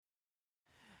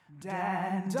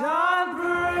And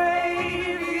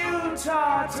unbrave, you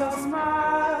taught us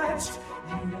much.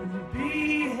 You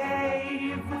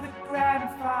behave with a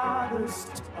grandfather's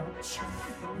touch.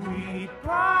 We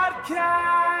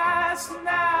broadcast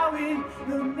now in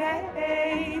your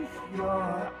name.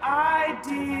 Your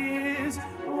ideas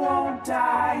won't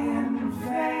die in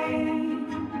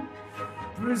vain.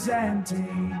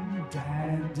 Presenting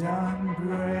Dan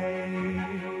Unbrave.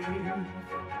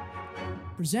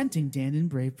 Presenting Dan and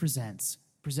Brave Presents.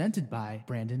 Presented by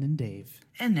Brandon and Dave.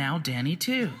 And now Danny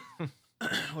too.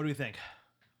 What do we think?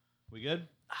 We good?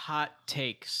 Hot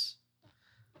takes.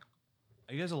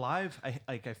 Are you guys alive?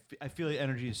 I feel the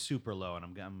energy is super low, and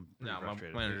I'm pretty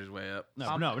frustrated. my energy's way up.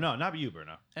 No, not you,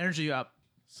 Bruno. Energy up.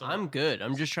 I'm good.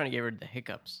 I'm just trying to get rid of the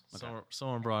hiccups.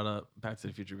 Someone brought up Back to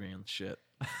the Future being shit.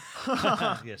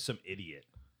 Yeah, some idiot.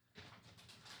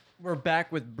 We're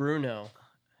back with Bruno.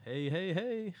 Hey.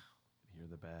 Hear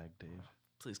the bag, Dave.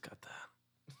 Please cut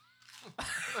that.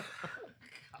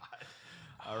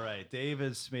 All right, Dave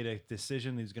has made a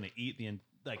decision. He's going to eat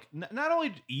not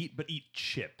only eat, but eat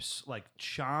chips, like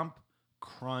Chomp,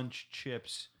 Crunch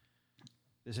chips.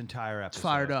 This entire episode.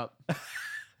 Fired up.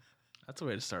 That's a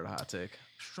way to start a hot take.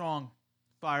 Strong.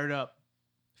 Fired up.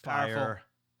 Fire, Powerful.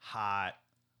 hot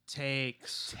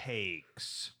Takes.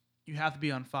 takes. You have to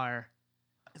be on fire.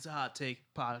 It's a hot take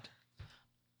pod.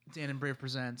 Dan and Brave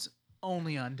Presents.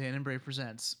 Only on Dan and Brave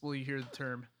Presents will you hear the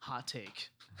term hot take.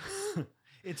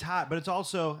 It's hot, but it's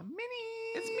also mini.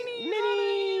 It's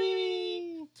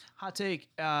mini. Hot take.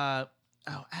 Ow.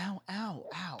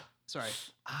 Sorry.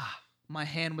 My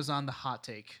hand was on the hot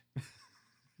take.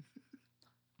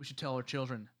 We should tell our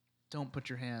children, don't put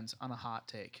your hands on a hot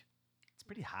take. It's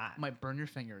pretty hot. It might burn your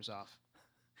fingers off.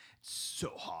 It's so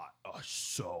hot. Oh,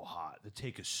 so hot. The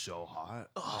take is so hot.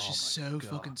 Oh, she's my so God.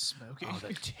 fucking smoky. Oh,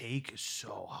 the take is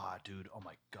so hot, dude. Oh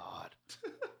my God.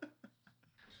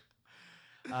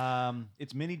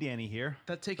 It's Mini Danny here.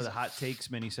 That take for is the hot takes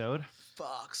mini-sode.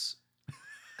 Fox.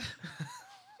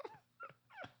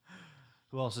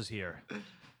 Who else is here?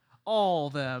 All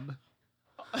them.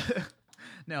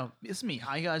 No, it's me.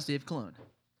 Hi guys, Dave Cologne.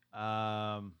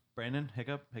 Brandon,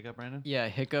 Hiccup, Brandon. Yeah,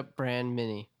 Hiccup Brand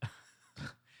Mini.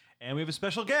 And we have a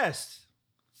special guest.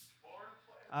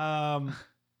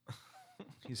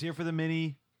 He's here for the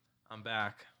mini. I'm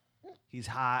back. He's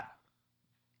hot.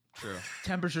 True.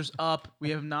 Temperature's up. We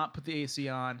have not put the AC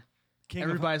on. King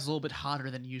Everybody's a little bit hotter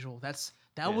than usual. That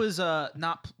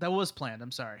was planned.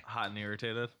 I'm sorry. Hot and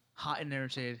irritated. Hot and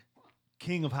irritated.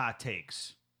 King of hot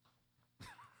takes.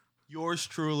 Yours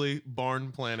truly,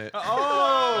 Barn Planet.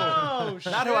 Oh,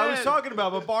 not who I was talking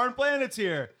about, but Barn Planet's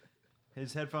here.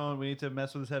 His headphone, we need to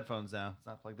mess with his headphones now. It's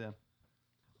not plugged in.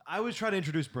 I was trying to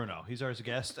introduce Bruno. He's our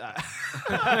guest.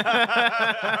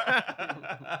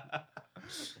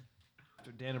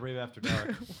 Dan and Brave After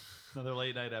Dark. Another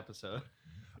late night episode.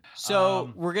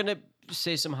 So we're going to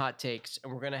say some hot takes,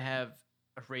 and we're going to have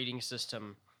a rating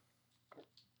system.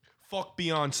 Fuck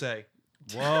Beyonce.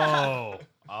 Whoa.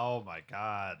 Oh, my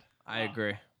God. I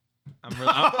agree. I'm really.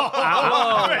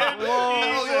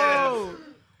 Whoa.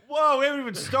 Whoa, we haven't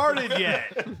even started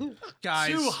yet. Guys.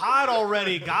 Too hot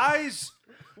already, guys.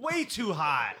 Way too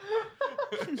hot.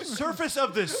 Surface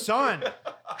of the sun.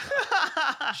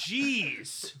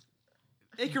 Jeez.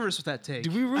 Icarus with that take.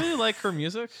 Do we really like her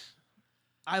music?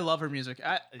 I love her music.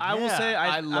 I will Yeah. say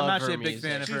I'm love actually a her big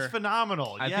music. fan of She's her.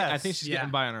 phenomenal. I think she's Yeah.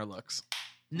 getting by on her looks.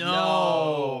 No.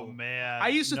 Oh, man. I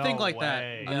used to think No like that.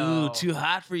 way. No. Ooh, too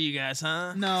hot for you guys,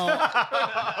 huh? No.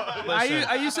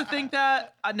 I used to think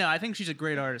that. No, I think she's a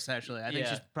great artist, actually. I think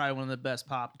Yeah. she's probably one of the best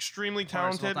pop. Extremely Artist of all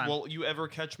talented. time. Will you ever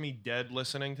catch me dead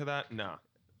listening to that? No.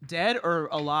 Dead or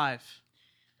alive?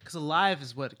 Because alive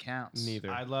is what counts.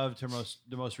 Neither. I loved the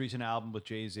most recent album with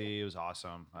Jay-Z. It was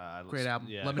awesome. Great album.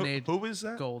 Yeah. Lemonade. Who is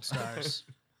that? Gold stars.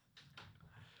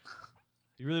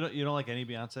 You really don't like any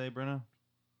Beyonce, Bruno?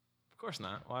 Of course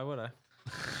not. Why would I?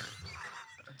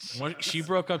 She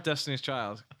broke up Destiny's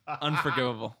Child.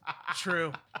 Unforgivable.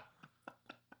 True.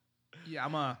 Yeah,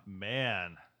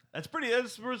 Man.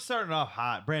 We're starting off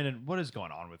hot. Brandon, what is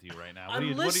going on with you right now? I'm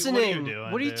What listening. are you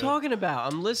doing? What are you dude? talking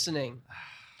about? I'm listening.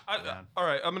 All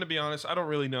right, I'm going to be honest. I don't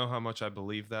really know how much I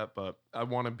believe that, but I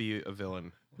want to be a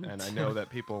villain. And I know that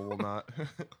people will not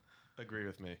agree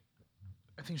with me.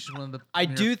 I think she's one of the. I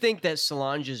do think that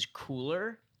Solange is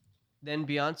cooler than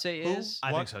Beyonce Who? is.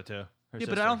 I What? think so too. Her Yeah, but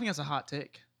sister. I don't think that's a hot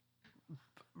take.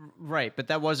 Right, but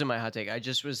that wasn't my hot take. I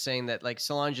just was saying that like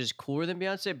Solange is cooler than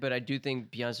Beyonce, but I do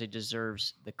think Beyonce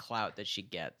deserves the clout that she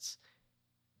gets.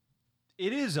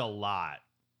 It is a lot.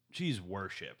 She's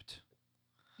worshipped.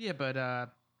 Yeah, but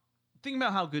think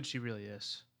about how good she really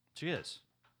is. She is.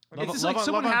 Love- It's just Love like on-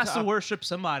 someone Love on has to Top- worship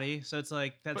somebody, so it's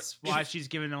like that's But why if- she's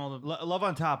giving all the. Love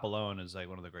on Top alone is like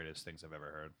one of the greatest things I've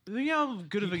ever heard. You know how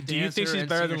good of a Do you think dancer she's and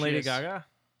better singer than she Lady is? Gaga?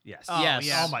 Yes. Oh, Yes.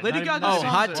 yeah. Oh my- Lady not Gaga. even- Oh,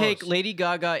 songs hot are take. close. Lady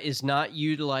Gaga is not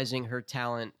utilizing her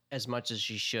talent as much as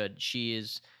she should. She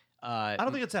is. I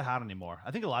don't think it's that hot anymore.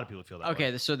 I think a lot of people feel that way.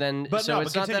 Okay, so then But so no,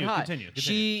 it's but not that continue, hot.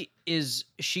 continue.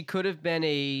 She could have been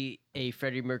a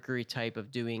Freddie Mercury type of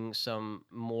doing some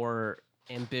more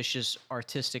ambitious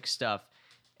artistic stuff,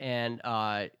 and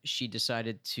she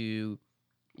decided to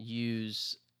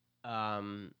use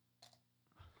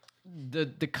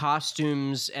the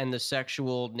costumes and the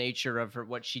sexual nature of her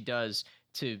what she does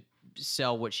to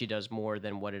sell what she does more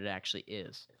than what it actually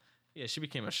is. Yeah, she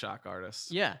became a shock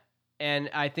artist. Yeah. And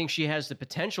I think she has the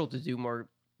potential to do more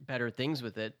better things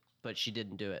with it, but she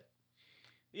didn't do it.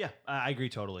 Yeah, I agree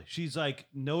totally. She's like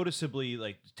noticeably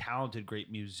like talented, great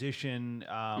musician,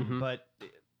 Mhm. but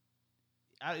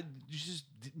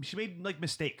she made like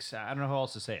mistakes. I don't know how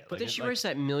else to say it. But Like, then she writes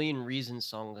that Million Reasons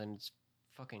song and it's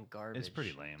fucking garbage. It's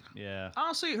pretty lame. Yeah.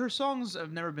 Honestly, her songs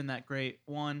have never been that great.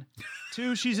 One,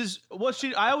 two, she's just what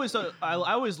she. I always thought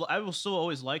I will still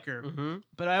always like her, Mm-hmm.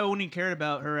 but I only cared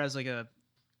about her as like a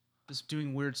just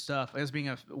doing weird stuff, as being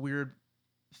a weird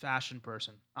fashion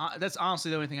person. That's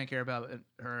honestly the only thing I care about in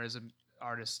her as an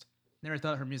artist. Never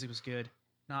thought her music was good.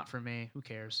 Not for me. Who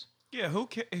cares? Yeah, who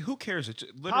cares? It's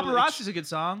literally Paparazzi's a good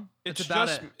song. it's That's about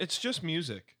just it. it's just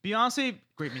music. Beyonce,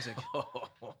 great music.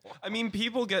 I mean,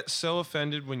 people get so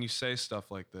offended when you say stuff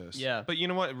like this. Yeah. But you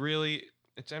know what? Really,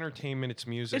 it's entertainment. It's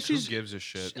music. If Who she's- gives a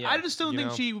shit? Yeah. I just don't You think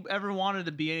know? she ever wanted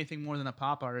to be anything more than a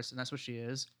pop artist, and that's what she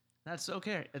is. That's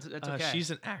okay. It's okay.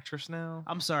 She's an actress now.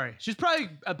 I'm sorry. She's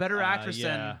probably a better actress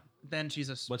yeah. than she's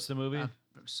a What's the movie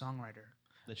songwriter.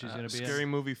 that she's gonna be Scary in?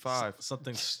 Movie 5.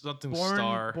 Something Born,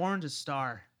 star. Born to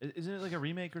Star. Isn't it like a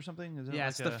remake or something? Is it Yeah, like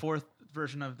it's the a- fourth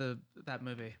version of that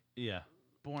movie. Yeah.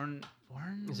 Born.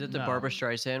 Is it the No. Barbara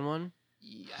Streisand one?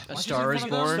 Yeah, A What's Star his is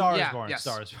name? Born? Star Yeah, is Born. yes.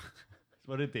 Star is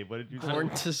What did they? What did you say? Born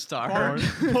to Star.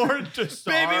 Born to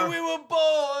Star. were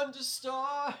born to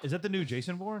star. Is that the new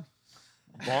Jason Bourne?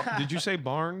 Did you say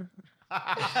barn?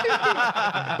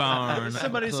 Barn.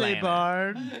 Somebody say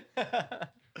Planet. barn.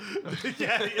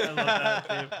 yeah, I love that.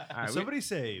 Dude. All right, Somebody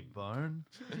say barn.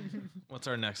 what's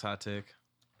our next hot take?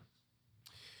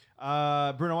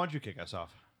 Bruno, why don't you kick us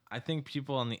off? I think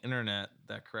people on the internet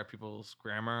that correct people's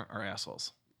grammar are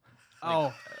assholes.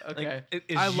 Oh, Okay.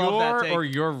 Is I love that take. or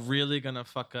you're really gonna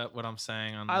fuck up what I'm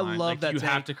saying online. I love like, that You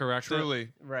have take. to correct it. Truly,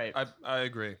 Right. I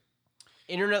agree.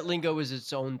 Internet lingo is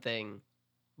its own thing.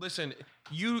 Listen,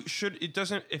 you should. It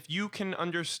doesn't. If you can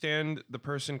understand the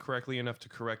person correctly enough to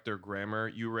correct their grammar,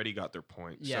 you already got their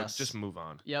point. Yes. So just move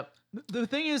on. Yep. the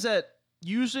thing is that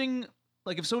using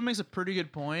like if someone makes a pretty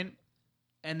good point,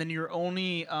 and then your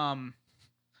only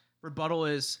rebuttal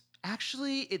is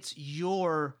actually it's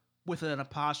your with an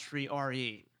apostrophe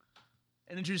re,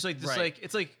 and then you're just like this Right. like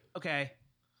it's like okay,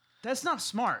 that's not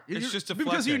smart. It's You're- just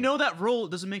because you deflecting. know that rule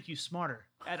doesn't make you smarter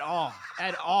at all,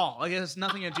 at all. Like it has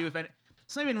nothing to do with it.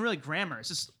 It's not even really grammar. It's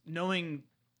just knowing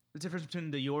the difference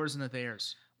between the yours and the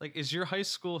theirs. Like, is your high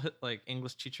school like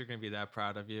English teacher gonna be that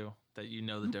proud of you that you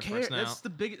know the Who difference cares? now? That's the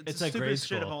big. It's, It's the like grade stupidest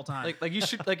shit of school. all time. Like you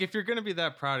should like if you're gonna be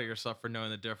that proud of yourself for knowing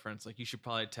the difference, like you should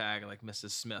probably tag like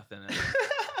Mrs. Smith in it.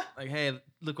 Like, hey,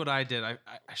 look what I did. I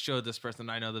showed this person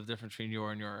I know the difference between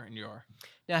your and your.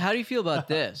 Now, how do you feel about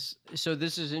this? So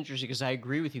this is interesting because I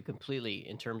agree with you completely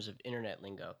in terms of internet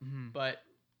lingo. Mhm. But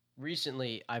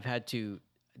recently, I've had to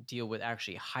deal with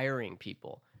actually hiring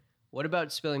people. What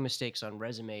about spelling mistakes on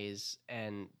resumes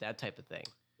and that type of thing?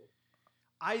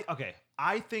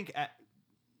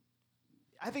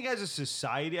 I think as a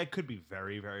society, I could be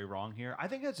very, very wrong here. I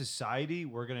think as a society,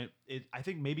 we're gonna. I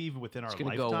think maybe even within our It's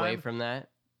going to lifetime, go away from that.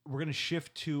 we're gonna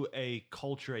shift to a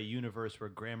culture, a universe where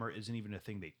grammar isn't even a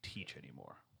thing they teach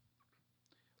anymore.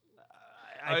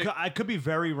 I could be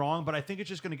very wrong, but I think it's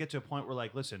just gonna get to a point where,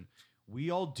 like, listen,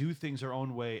 we all do things our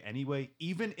own way anyway.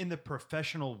 Even in the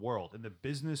professional world, in the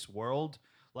business world,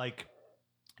 like.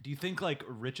 Do you think like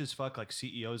rich as fuck like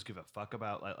CEOs give a fuck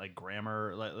about like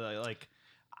grammar like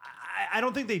I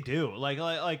don't think they do like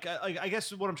I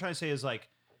guess what I'm trying to say is like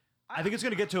I think it's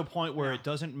gonna get to a point where it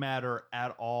doesn't matter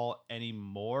at all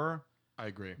anymore. I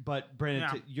agree. But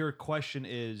Brandon, Yeah. your question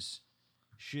is,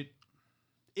 should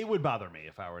it would bother me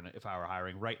if I were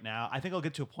hiring right now? I think I'll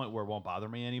get to a point where it won't bother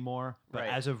me anymore. But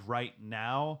Right. as of right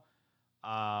now,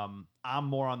 I'm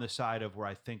more on the side of where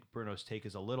I think Bruno's take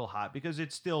is a little hot because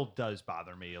it still does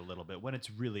bother me a little bit when it's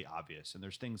really obvious. And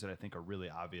there's things that I think are really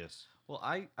obvious. Well,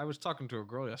 I was talking to a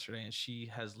girl yesterday and she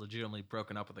has legitimately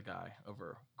broken up with a guy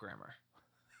over grammar.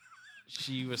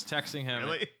 She was texting him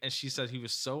Really? and she said he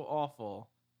was so awful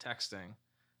texting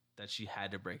that she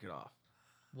had to break it off.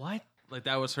 What? Like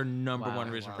that was her number Wow.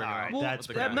 one reason for breaking Alright, it off. Well, that's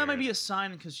with the that, guy. that might be a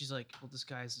sign because she's like, well, this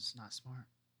guy's just not smart.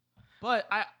 But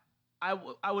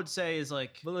I would say is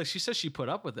like, But like she said, she put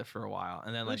up with it for a while,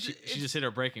 and then like But she it's- just hit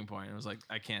her breaking point and was like,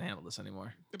 I can't handle this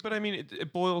anymore. But I mean,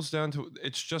 it boils down to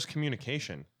it's just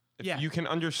communication. If Yeah. you can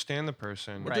understand the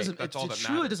person, it Right. doesn't. that's It, all it that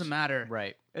truly matters. doesn't matter.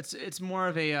 Right. It's more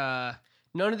of a.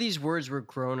 None of these words were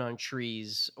grown on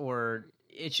trees, or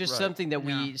it's just Right. something that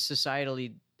we Yeah.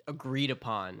 societally agreed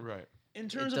upon. Right. In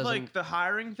terms It of like doesn't- the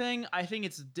hiring thing, I think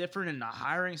it's different in a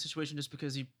hiring situation just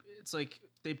because it's like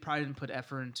they probably didn't put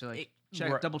effort into like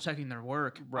Right. double checking their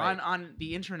work. Right. On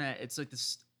the internet, it's like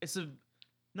this. It's a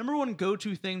number one go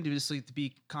to thing to just like to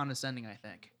be condescending. I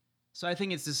think. So I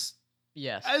think it's this.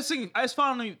 Yes. I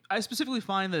specifically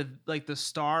find that like the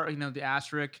star, the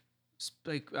asterisk,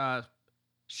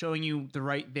 showing you the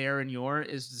right there and your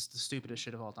is just the stupidest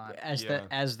shit of all time. as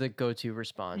Yeah. the go-to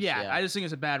response. Yeah, I just think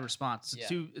it's a bad response. Yeah.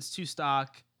 It's too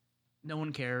stock. No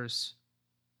one cares.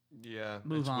 Yeah.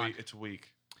 Move it's on. Weak. It's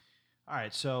weak. All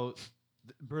right, so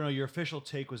Bruno, your official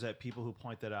take was that people who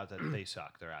point that out that they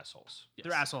suck, they're assholes.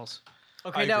 They're assholes.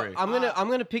 Okay, I now agree. I'm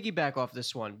gonna piggyback off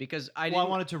this one because I Well, I didn't.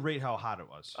 wanted to rate how hot it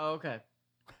was. Oh, okay.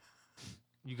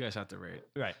 You guys have to rate.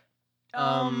 Right.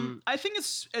 I think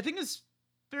it's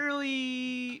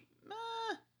fairly.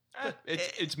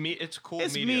 It's cool.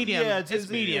 It's medium. medium. Yeah, it's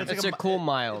medium. It's a cool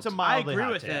mild. It's a mildly agree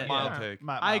hot with take. it. Mild take.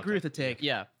 I agree with the take.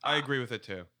 Yeah. I agree with it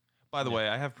too. By the Yeah. way,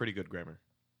 I have pretty good grammar.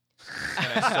 And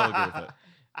I still agree with it.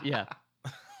 Yeah.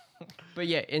 But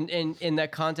yeah, in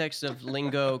that context of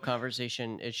lingo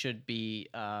conversation, it should be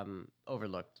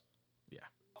overlooked.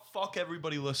 Fuck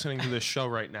everybody listening to this show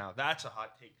right now. That's a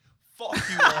hot take. Fuck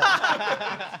you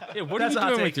all. Yeah, what That's a are hot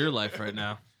you doing take. with your life right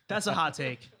now? That's a hot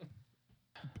take.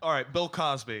 All right, Bill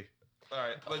Cosby. All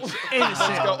right, let's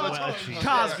Innocent. go. Well, Jesus.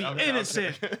 Cosby, Okay,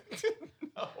 innocent.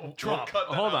 Trump.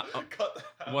 Hold on.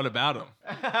 What about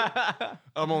him?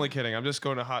 I'm only kidding. I'm just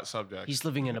going to hot subjects. He's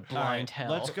living in a blind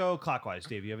hell. Let's go clockwise.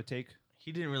 Dave, you have a take?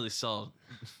 He didn't really sell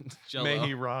Jello. May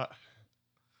he rot.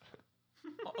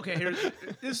 Okay, here.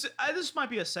 This might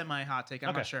be a semi hot take. I'm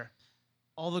Okay. not sure.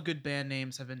 All the good band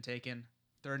names have been taken.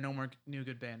 There are no more new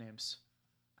good band names.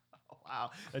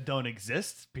 Wow. That don't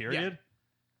exist, period?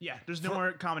 Yeah, there's no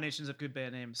more combinations of good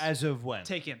band names. As of when?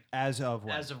 taken. As of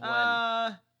when? As of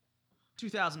when?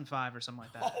 2005 or something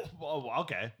like that. Oh,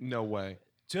 okay. No way.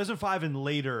 2005 and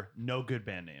later, no good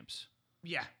band names.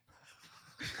 Yeah.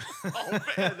 Oh,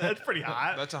 man, that's pretty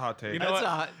hot. That's a hot take.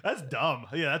 That's dumb.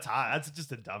 Yeah, that's hot. That's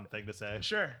just a dumb thing to say.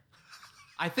 Sure.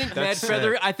 I think Mad That's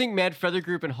Feather. sick. I think Mad Feather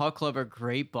Group and Hot Club are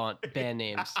great band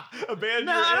names. A band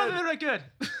No, you're I don't in. think they're that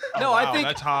good. No, Wow, I think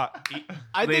that's hot.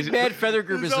 I think Ladies- Mad Feather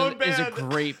Group His is own a band.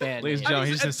 great band. Ladies and name. gentlemen,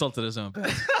 he just insulted his own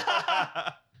band.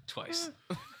 Twice.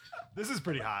 This is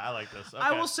pretty hot. I like this.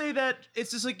 I Okay. will say that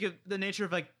it's just like the nature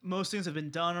of like most things have been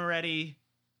done already.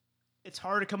 It's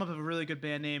hard to come up with a really good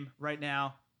band name right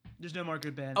now. There's no more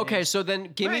good band Okay, names. so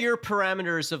then give me Right. your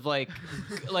parameters of like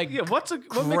Yeah, what's a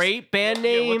what makes- great band Yeah,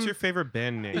 name. what's your favorite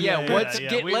band name? Yeah, Yeah, what's yeah,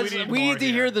 get? we Let's need we more need to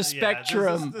here. hear the Yeah, this is-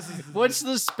 spectrum. this is- What's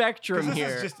the spectrum This here?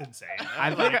 is just insane.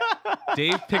 I think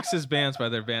Dave picks his bands by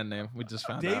their band name. We just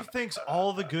found Dave out. thinks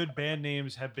all the good band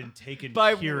names have been taken.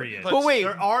 By- period. but wait,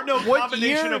 there are no what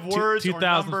combination year? of words or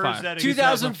 2005. numbers that exist.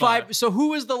 2005. So who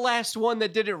was the last one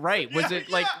that did it right? Was Yeah, it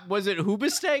like was it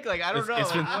Hoobastank? Like I don't know.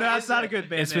 it's been- No, that's not a good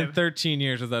band It's name. been 13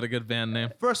 years without a good band name.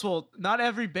 First of all, not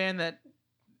every band that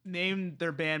named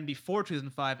their band before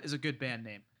 2005 is a good band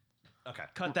name. Okay.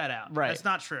 Cut that out. Right. That's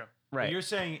not true. right. You're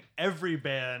saying every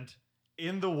band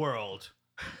in the world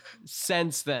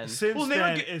Since then, since Well, name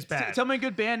then a good- is bad. Tell me a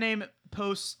good band name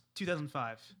post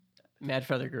 2005. Mad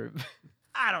Feather Group.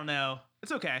 I don't know.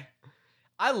 It's okay.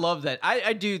 I love that.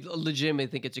 I do legitimately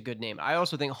think it's a good name. I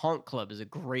also think Honk Club is a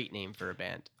great name for a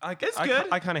band. It's good.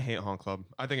 I kind of hate Honk Club.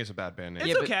 I think it's a bad band name. It's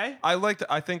Yeah, but- okay.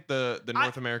 I think the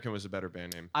North American was a better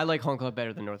band name. I like Honk Club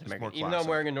better than North It's American, more even though I'm classic.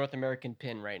 wearing a North American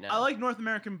pin right now. I like North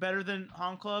American better than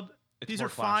Hong Club. It's These more are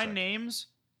fine classic. names,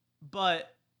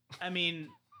 but I mean,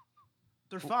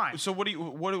 they're fine. So what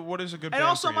is a good And band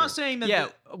also, for I'm you? not saying that. Yeah,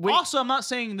 I'm not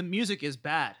saying the music is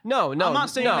bad. No, I'm not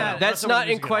saying that. That's That's not not in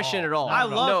music at question all. at all. I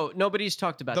love- no, nobody's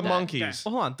talked about the that. Monkeys.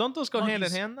 Well, hold on. Don't those go hand in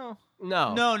Monkeys. hand though?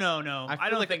 No, No. I I, feel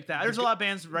don't like think that. There's a lot of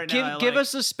bands right Give now. I give like.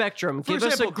 us a spectrum. For Give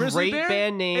example, us a Grizzly great Bear?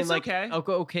 band name, It's like okay.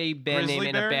 okay band Grizzly name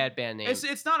and Bear? a bad band name.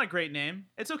 It's not a great name.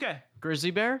 It's okay.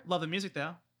 Grizzly Bear. Love the music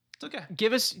though. It's okay.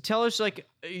 Tell us like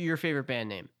your favorite band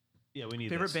name. Yeah, we need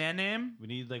Favorite this. band name? We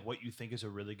need like what you think is a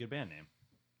really good band name,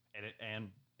 and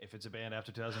if it's a band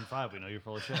after 2005, we know you're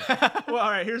full of shit. Well, all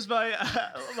right. Here's my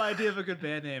my idea of a good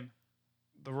band name.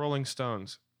 The Rolling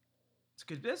Stones. It's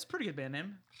good. That's a pretty good band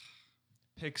name.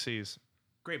 Pixies,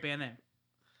 Great band name.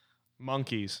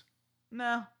 Monkeys,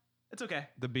 No, it's okay.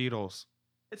 the Beatles.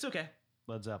 It's okay.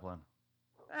 Led Zeppelin.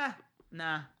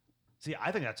 Nah. See,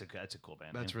 I think that's a cool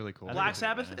band. That's name. really cool. I think Black it's a good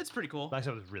Sabbath. band. It's pretty cool. Black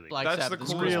Sabbath is really Black cool. That's the Sabbath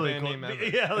is coolest cool. really band cool. name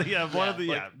ever. Yeah, one of the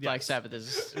Black yes. Sabbath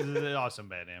is. It's an awesome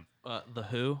band name. The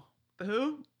Who. The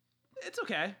Who. It's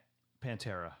okay.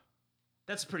 Pantera.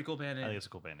 That's a pretty cool band I think name. it's a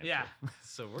cool band name. Yeah. too.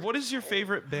 So What is your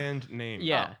favorite band name?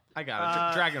 Yeah. I got it.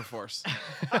 Uh, Dragon Force.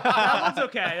 That one's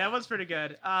okay. That one's pretty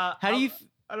good. How do you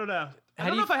I don't know. I how don't do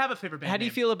know you if I have a favorite band. how do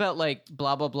you name. feel about like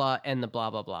blah blah blah and the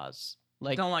blah blah blahs?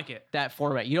 Like Don't like it. that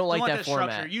format. You don't like Don't that that format.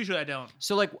 structure. Usually I don't.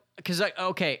 So like, cause like,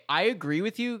 okay, I agree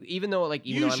with you. Even though I love Elvis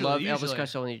Usually.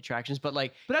 Costello and the Attractions, but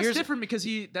like, But that's here's different because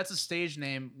that's a stage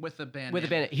name with a band. with the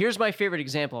name. band. Here's my favorite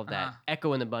example of that: Uh-huh.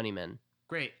 Echo and the Bunnymen.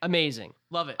 Great. Amazing.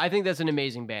 Love it. I think that's an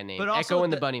amazing band name. But also Echo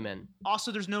and the the- Bunnymen.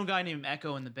 Also, there's no guy named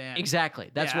Echo in the band. Exactly.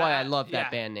 That's Yeah, why I love that yeah.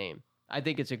 band name. I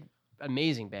think it's an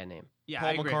amazing band name. Yeah,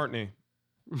 I Paul agree. McCartney.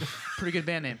 Pretty good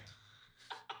band name.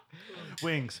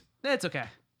 Wings. It's okay.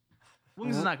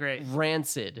 Wings is not great.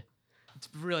 Rancid. It's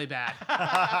really bad.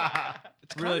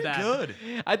 It's Really kinda bad. good.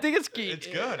 I think it's It's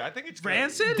good. I think it's good.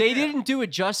 Rancid? They didn't do it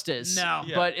justice. No.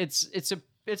 Yeah. But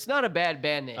it's not a bad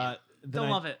band name. Don't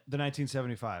love it. The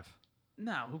 1975.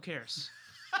 No, who cares?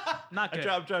 Not I'm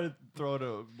good. trying to throw it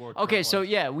a more. Okay, current so one.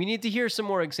 yeah, we need to hear some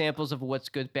more examples of what's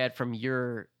good, bad from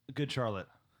your. Good Charlotte.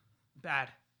 Bad.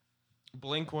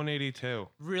 Blink 182.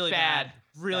 Really Bad. bad.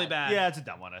 Really bad. Yeah, it's a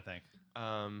dumb one, I think.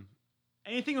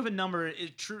 Anything with a number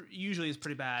usually is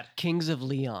pretty bad. Kings of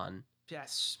Leon.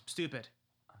 Yes. Stupid.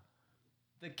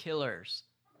 The Killers.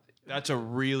 That's a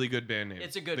really good band name.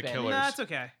 It's a good the band Killers. name. Nah, it's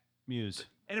okay. Muse.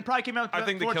 And it probably came out I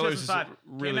think The before Killers is a 2005.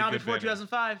 really came out good before band name.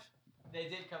 2005. They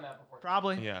did come out before.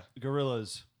 Probably. Yeah.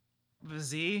 Gorillas. The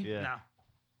Z? Yeah. No.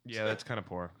 Yeah, that's kind of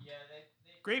poor. Yeah,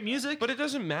 Great music. But it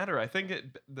doesn't matter. I think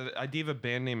the idea of a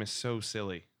band name is so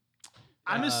silly.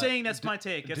 I'm just Uh, saying that's my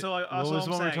take. That's all, What that's was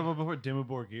the all one we I'm were talking saying. about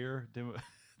before? Dimmu Borgir?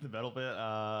 The metal bit?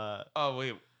 Oh,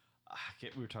 wait.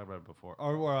 We were talking about it before.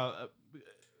 Or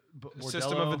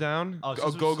System of a Down? Oh, Oh,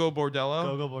 System- Go-Go Bordello?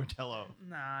 Go-Go Bordello.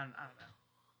 Nah, I don't know.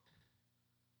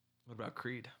 What about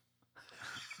Creed?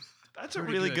 That's a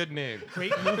Pretty really good. good name.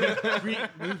 Great movie, great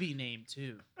movie name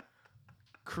too.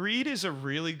 Creed is a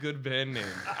really good band name.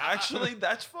 Actually,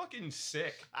 that's fucking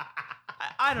sick.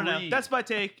 I don't know. Creed. That's my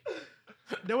take.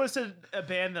 No one said a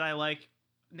band that I like.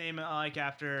 Name I like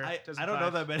after. I don't know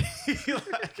that many.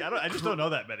 I just don't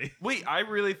know that many. Wait, I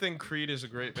really think Creed is a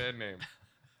great band name.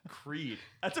 Creed.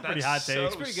 That's a pretty That's hot take. so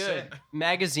It's pretty good. sick.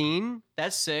 Magazine.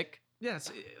 That's sick. Yeah, it's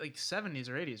like 70s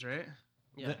or 80s, right?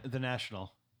 Yeah. The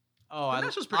National. Oh, Well, I,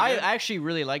 National's pretty I good. actually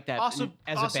really like that Also,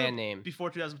 as also a band name. before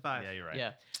 2005. Yeah, you're right.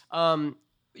 Yeah.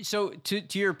 So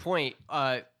to your point,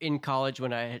 in college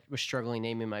when I was struggling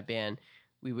naming my band,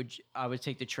 I would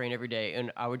take the train every day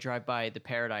and I would drive by the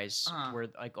Paradise Uh-huh. where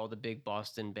like all the big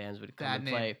Boston bands would come Bad and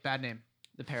name. play. Bad name.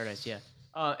 The Paradise, yeah.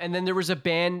 And then there was a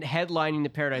band headlining the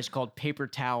Paradise called Paper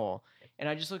Towel. And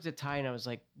I just looked at Ty and I was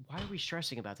like, why are we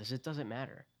stressing about this? It doesn't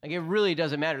matter. Like, it really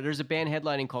doesn't matter. There's a band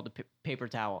headlining called the Paper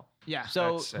Towel. Yeah.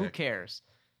 So That's who sick. cares?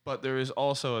 But there is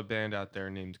also a band out there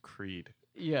named Creed.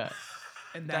 Yeah.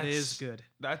 And that is That's- good.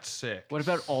 That's sick. What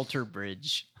about Alter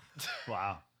Bridge?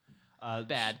 Wow.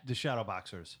 Bad. The Shadow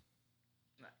Boxers.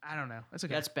 I don't know. That's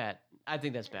okay. That's bad. I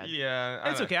think that's bad. Yeah.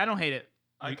 It's okay. I don't hate it.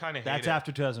 I kind of hate That's it.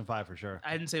 after 2005 for sure.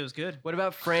 I didn't say it was good. What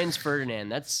about Franz Ferdinand?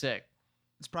 That's sick.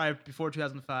 It's probably before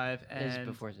 2005, It is and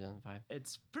before 2005.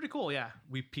 it's pretty cool. Yeah.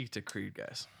 We peaked at Creed,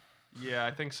 guys. Yeah,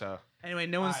 I think so. Anyway,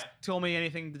 no one's Alright. told me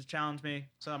anything to challenge me,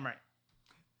 so I'm right.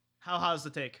 How's the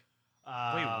take?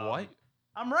 Wait, what?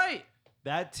 I'm right.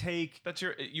 That take. That's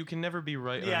you can never be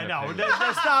right. Yeah, on an no, opinion.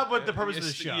 that's not what the purpose of the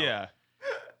It's- show. Yeah.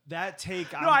 That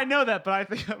take. No, I know that, but I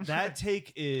think I'm That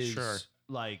take is Sure.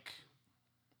 like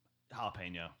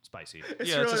jalapeno, spicy. It's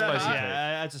Yeah, it's a really that spicy hot. take.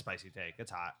 Yeah, that's a spicy take.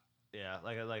 It's hot. Yeah,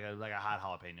 like a hot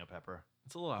jalapeno pepper.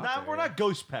 It's a little out Nah, there, we're yeah. not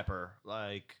ghost pepper.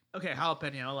 Like Okay,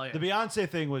 jalapeno. I like the it. Beyonce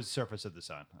thing was surface of the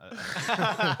sun.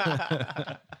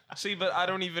 See, but I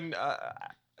don't even.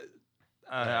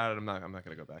 I'm not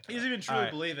gonna go back. He doesn't even truly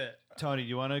Alright. believe it. Tony,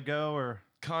 you want to go or?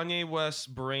 Kanye West's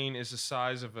brain is the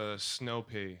size of a snow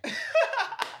pea.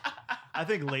 I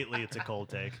think lately it's a cold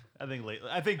take.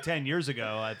 I think 10 years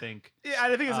ago. I think Yeah, I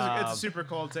think it's a Um, super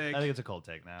cold take. I think it's a cold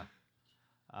take now.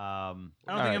 I don't think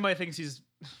Alright. anybody thinks he's.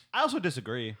 I also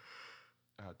disagree.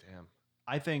 Oh damn!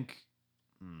 I think.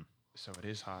 So it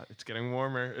is hot. It's getting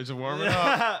warmer. It's warming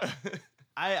up.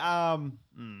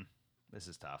 This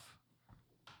is tough.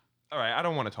 All right, I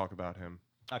don't want to talk about him.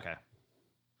 Okay.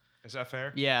 Is that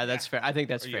fair? Yeah, that's fair. I think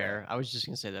that's Yeah. fair. I was just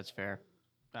going to say that's fair.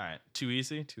 All right. Too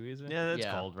easy. Too easy. Yeah, that's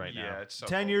Yeah. cold right now. Yeah, it's so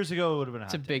 10 cold. years ago, it would have been a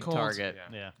It's a hot big Cold. target.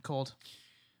 Yeah. Yeah. Cold.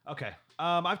 Okay.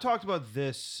 I've talked about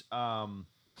this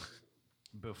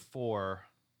before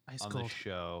Ice on cold. the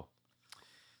show.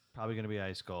 Probably going to be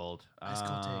ice cold. Ice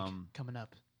cold take coming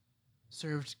up.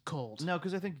 Served cold. No,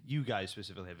 because I think you guys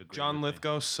specifically have agreed. John with me.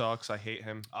 Lithgow sucks. I hate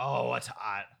him. Oh, that's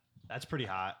hot. That's pretty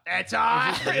hot. It's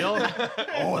hot. Real?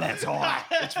 Oh, that's hot.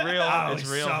 It's real. Oh, it's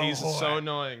he's real. so He's hot. so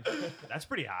annoying. That's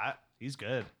pretty hot. He's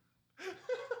good.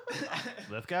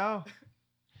 Lithgow?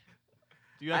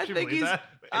 Do you I actually think believe he's- that?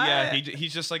 Yeah,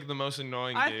 he's just like the most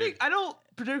annoying I dude. think I don't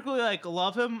particularly like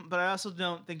love him, but I also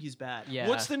don't think he's bad. Yeah.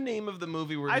 What's the name of the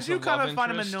movie where I he's do a kind love of find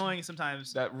him interest? annoying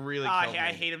sometimes. That really I killed me.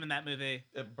 hate him in that movie.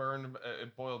 It burned.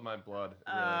 It boiled my blood.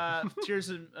 Really. Tears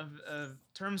of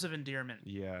Terms of Endearment.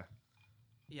 Yeah.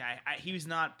 Yeah, he was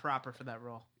not proper for that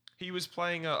role. He was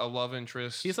playing a love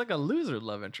interest. He's like a loser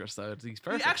love interest though. He's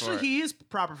perfect. Actually, for it. he is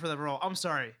proper for that role. I'm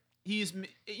sorry. He's.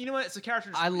 You know what? It's a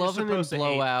character. I you're love him in supposed to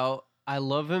hate. Blowout. I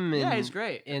love him in. Yeah, he's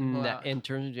great. In Blowout. in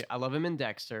terms of, I love him in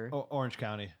Dexter. Orange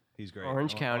County. He's great.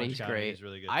 Orange County, he's great. He's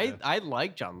really good. I too. I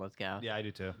like John Lithgow. Yeah, I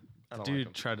do too. I don't Dude like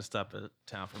him. tried to stop a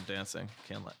town from dancing.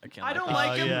 I can't. I don't that.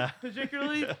 like him yeah.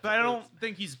 particularly, but I don't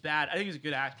think he's bad. I think he's a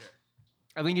good actor.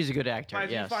 I think he's a good actor. But I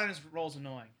do Yes. find his roles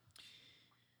annoying.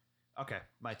 Okay,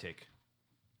 my take.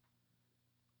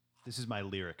 This is my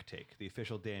lyric take, the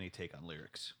official Danny take on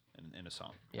lyrics in a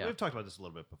song. Yeah. We've talked about this a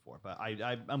little bit before, but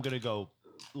I'm going to go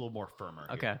a little more firmer.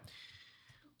 here. Okay.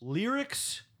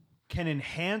 Lyrics can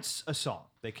enhance a song.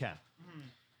 They can.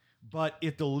 But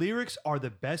if the lyrics are the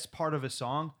best part of a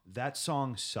song, that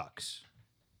song sucks.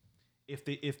 If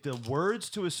the words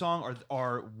to a song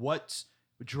are what's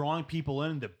drawing people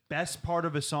in, the best part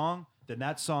of a song, then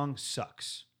that song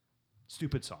sucks.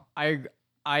 Stupid song.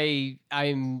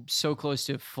 I'm so close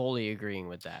to fully agreeing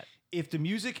with that. If the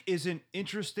music isn't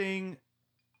interesting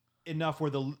enough where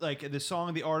the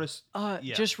song, the artist, yeah.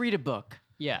 Just read a book.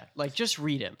 Yeah, like just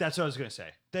read him. that's what I was gonna say.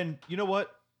 Then you know what?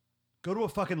 Go to a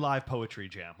fucking live poetry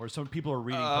jam where some people are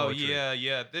reading Oh poetry.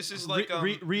 yeah. This is like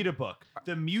Read a book.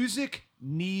 The music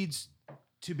needs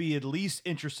to be at least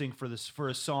interesting for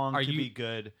a song Are to you- be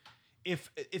good. If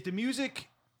the music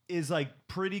is like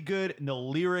pretty good and the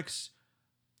lyrics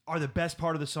are the best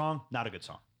part of the song, not a good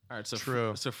song. All right, so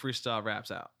True. so freestyle raps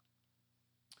out.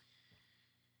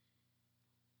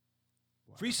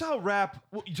 Freestyle rap,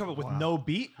 you talking about with no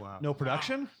beat, Wow. no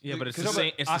production? Yeah, but it's You the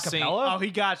talking same. about It's the same. acapella? Oh, he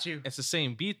got you. It's the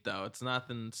same beat though. It's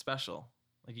nothing special.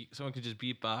 Like someone could just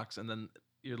beatbox and then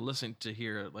you're listening to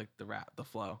hear like the rap, the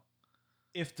flow.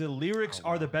 If the lyrics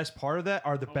are the best part of that,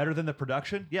 are the better than the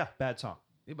production, yeah, bad song.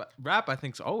 Yeah, but rap, I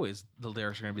think, is always the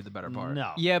lyrics are gonna be the better part.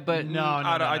 No. Yeah, but No,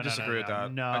 I no, disagree with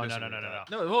that. No, I no, disagree no, no, with no, that.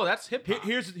 no. No, well, that's hip hop.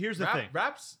 Here's the thing.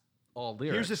 Rap's all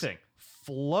lyrics. Here's the thing.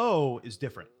 Flow is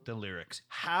different than lyrics.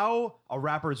 How a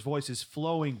rapper's voice is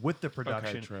flowing with the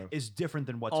production true. is different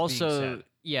than what's being also, said.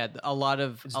 yeah, a lot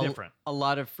of It's different. A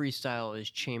lot of freestyle is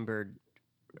chambered,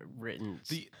 written.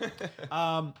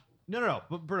 No.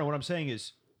 But Bruno, what I'm saying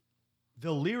is,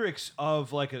 the lyrics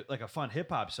of like a fun hip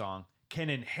hop song can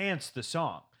enhance the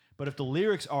song. But if the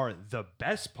lyrics are the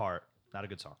best part, not a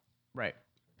good song. right.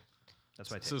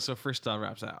 That's my take. So freestyle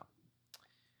raps out.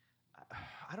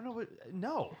 I don't know what.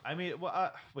 No, I mean,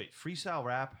 wait, freestyle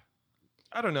rap.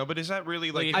 I don't know, but is that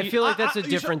really like? Like, I feel like that's a you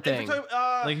different said- if thing. you're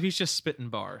talking- Like if he's just spitting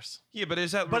bars. yeah, but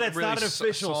is that? but it's really not an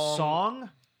official song.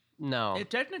 No. It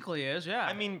technically is, yeah.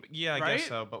 I mean, yeah, I Right? guess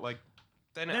so, but like,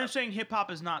 then they're saying hip hop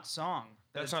is not song.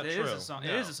 That's It- not it true. is a song. It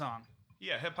No. is a song.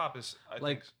 yeah, hip hop is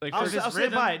Like think, I'll, if it's I'll stand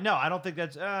rhythm- by it. No, I don't think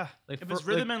that's. like If for, it's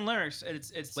rhythm and lyrics,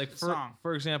 it's like a for song.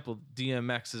 for example,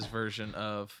 DMX's version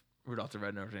of Rudolph the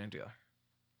Red-Nosed Reindeer.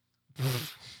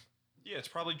 yeah, it's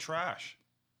probably trash.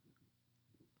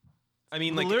 I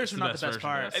mean, The like lyrics it's are the not best the best version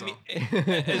of part. that I mean,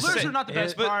 The it's lyrics say- are not the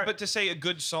best part. but to say a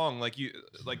good song like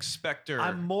Spectre.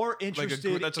 I'm more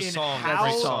interested that's a in song. how.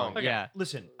 That's a song. Okay. Yeah.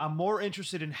 Listen, I'm more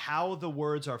interested in how the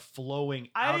words are flowing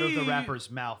out of the I-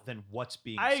 rapper's mouth than what's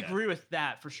being I said. agree with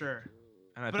that for sure.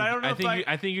 And I But think, I don't know if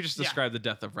I- I think you just yeah. described the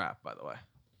death of rap, by the way.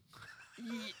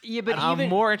 Yeah, but I'm even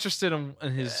more interested in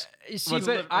his see, what's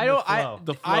but it- I in the don't. I flow.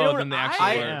 the I flow don't. than the I, actual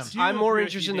I words. am. I'm more agree with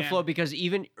interested you, in the flow Dan. because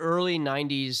even early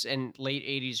 '90s and late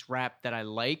 '80s rap that I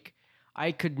like,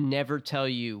 I could never tell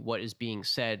you what is being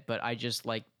said, but I just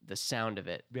like the sound of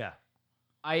it. Yeah.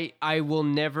 I will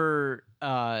never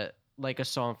like a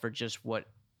song for just what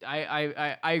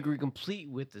I agree completely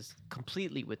with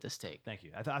this take. Thank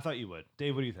you. I thought you would.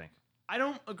 Dave, what do you think? I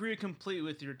don't agree completely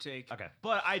with your take. Okay.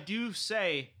 But I do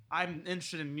say I'm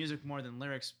interested in music more than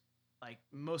lyrics, like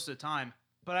most of the time.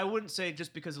 But I wouldn't say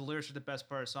just because the lyrics are the best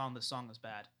part of the song is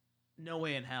bad. No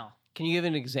way in hell. Can you give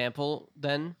an example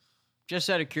then? Just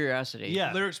out of curiosity.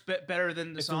 Yeah. lyrics better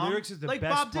than the If song. the lyrics is the like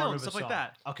best Bob part Dylan, of a stuff song. like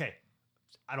that. Okay.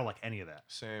 I don't like any of that.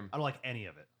 Same. I don't like any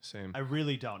of it. Same. I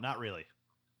really don't. Not really.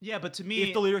 Yeah, but to me,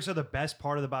 If the lyrics are the best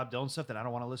part of the Bob Dylan stuff, then I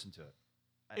don't want to listen to it.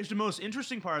 it's the most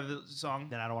interesting part of the song.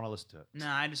 Then I don't want to listen to it.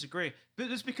 Nah, I disagree. But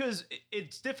just because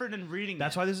it's different than reading.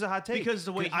 That's it. why this is a hot take. Because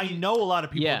the way I he- know a lot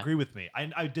of people Yeah. agree with me.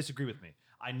 I disagree with me.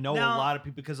 I know Now- a lot of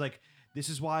people because like this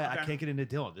is why I Okay. can't get into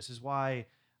Dylan. This is why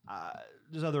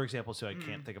there's other examples too. I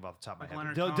can't think of off the top of Like my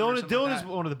Leonard head. Cohen or Dylan, something Dylan like is that.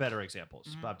 one of the better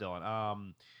examples. Bob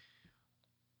Dylan.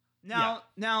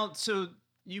 Now, so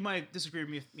you might disagree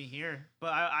with me here,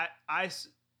 but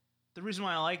the reason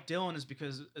why I like Dylan is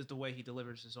because of the way he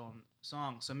delivers his own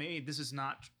song. So maybe this is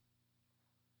not,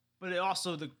 but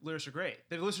also the lyrics are great.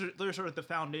 The lyrics are the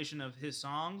foundation of his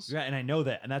songs. Yeah, and I know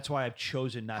that, and that's why I've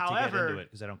chosen not to get However- into it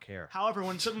because I don't care. However,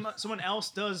 when someone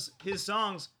else does his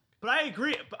songs, but I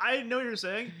agree, but I know what you're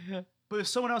saying. But if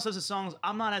someone else does his songs,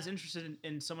 I'm not as interested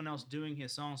in someone else doing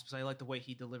his songs because I like the way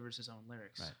he delivers his own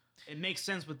lyrics. Right. It makes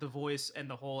sense with the voice and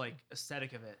the whole like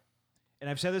aesthetic of it. And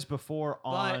I've said this before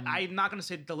on. But I'm not going to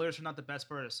say that the lyrics are not the best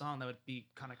part of the song. That would be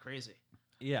kind of crazy.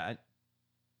 Yeah,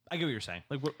 I get what you're saying.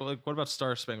 Like what about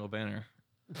Star Spangled Banner?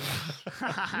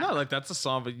 No, like that's a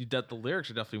song, but the lyrics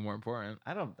are definitely more important.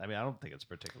 I don't think it's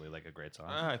particularly like a great song.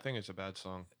 I think it's a bad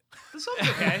song. The song's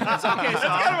okay. It's okay. It's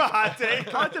kind of a hot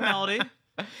take. I like the melody.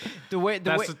 The way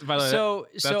That's way, the- by the way,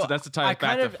 so that's the tie I it back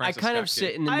kind to of I Francis kind of Scott Key.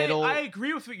 sit in the middle. I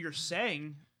agree with what you're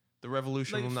saying. The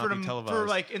revolution Like will for not be televised. for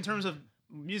like in terms of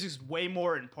music's way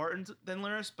more important than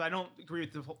lyrics, but I don't agree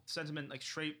with the whole sentiment like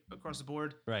straight across the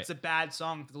board. Right. It's a bad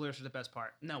song if the lyrics are the best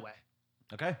part. No way.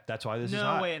 Okay, that's why this is No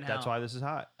hot. way in That's hell. why this is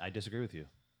hot. I disagree with you.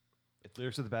 If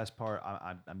lyrics are the best part,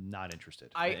 I'm not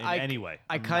interested. I- in I- any way.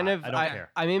 I I'm kind not. of I don't care.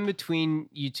 I'm in between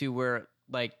you two where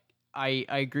like I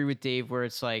agree with Dave where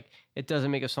it's like it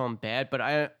doesn't make a song bad, but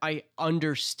I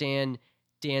understand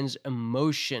Dan's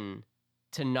emotion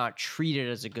to not treat it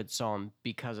as a good song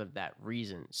because of that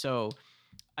reason. So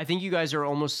I think you guys are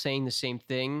almost saying the same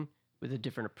thing with a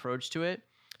different approach to it.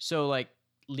 So like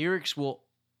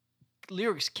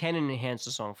lyrics can enhance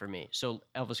the song for me. So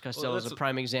Elvis Costello is a that's-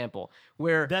 prime example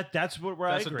where That's where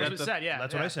I That's what- agree. That's what I said. Yeah.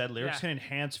 That's yeah, what I said. Lyrics yeah. can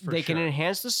enhance for they sure. can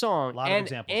enhance the song. A lot of and,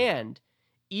 examples of it. And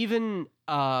even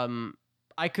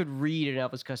I could read an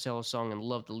Elvis Costello song and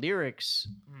love the lyrics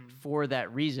Mhm. for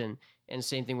that reason. And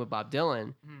same thing with Bob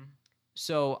Dylan. Mhm.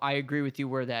 So I agree with you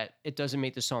where that it doesn't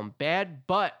make the song bad,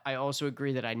 but I also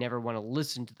agree that I never want to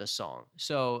listen to the song.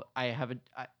 So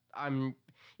I'm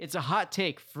it's a hot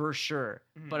take for sure,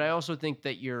 but I also think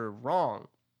that you're wrong.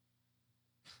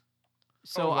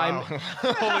 So Oh, wow.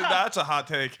 Holy, that's a hot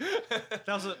take. That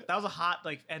was a hot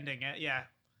like ending. Yeah.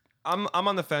 I'm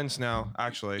on the fence now,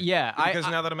 actually. Yeah, Because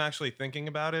now that I'm actually thinking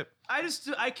about it,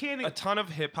 I can't. a ton of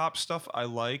hip hop stuff I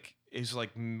like is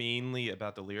like mainly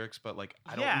about the lyrics, but like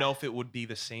I don't Yeah. know if it would be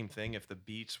the same thing if the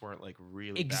beats weren't like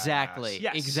really exactly, badass.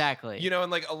 Yes. exactly. You know,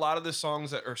 and like a lot of the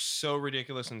songs that are so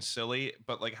ridiculous and silly,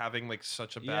 but like having like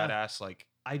such a Yeah. badass like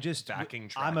I just backing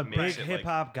track I'm a makes big it, like- hip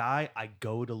hop guy. I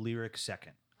go to lyrics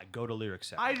second.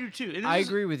 I do too. It I is-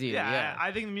 agree with you. Yeah,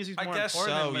 I think the music's I more guess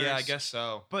important so. than lyrics. Yeah, I guess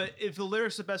so. But if the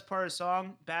lyrics are the best part of the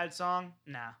song, bad song,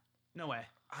 nah, no way.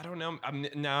 I don't know.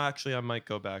 Now actually I might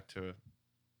go back to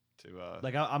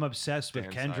Like I'm obsessed with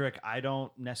Dan's side. Kendrick. I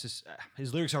don't necessarily.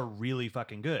 His lyrics are really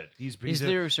fucking good. He's His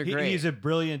lyrics are great. He's a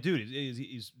brilliant dude.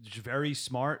 He's very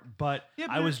smart. But Yeah,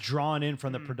 I but- was drawn in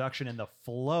from the production and the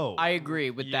flow. I agree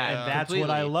with Yeah. that. and that's what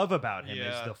I completely. love about him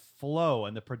Yeah. is the flow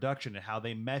and the production and how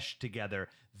they mesh together.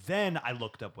 Then I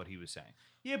looked up what he was saying.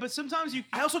 Yeah, but sometimes you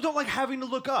I also don't like having to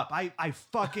look up. I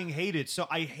fucking hate it. So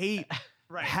I hate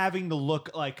right. having to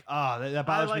look like that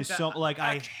bothers me like that. so. Like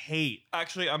I hate.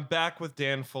 Actually, I'm back with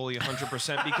Dan fully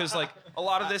 100% because like a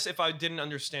lot of this, if I didn't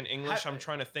understand English, I'm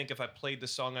trying to think if I played the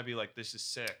song, I'd be like, this is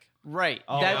sick. Right.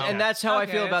 Oh, that, okay. And that's how I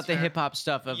Okay, feel about that's the fair. hip hop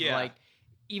stuff of Yeah. like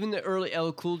even the early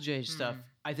LL Cool J stuff.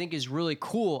 I think is really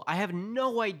cool. I have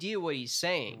no idea what he's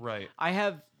saying. Right.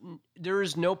 There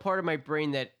is no part of my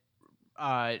brain that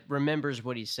remembers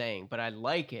what he's saying, but I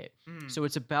like it. So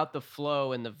it's about the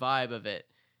flow and the vibe of it.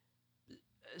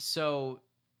 So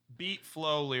Beat,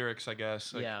 flow, lyrics, I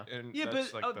guess. Like, Yeah. And Yeah,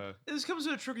 that's but like the this comes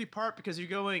to a tricky part because you're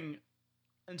going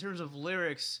in terms of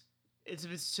lyrics. If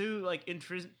it's too like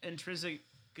intrinsically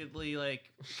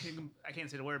like I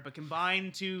can't say the word, but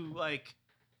combined to like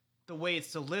the way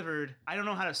it's delivered. I don't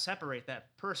know how to separate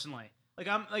that personally. Like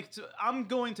I'm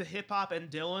going to hip hop and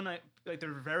Dylan. Like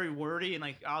they're very wordy and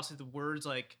like obviously the words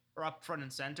like are up front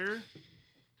and center.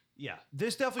 Yeah,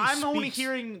 this definitely. I'm only speaks-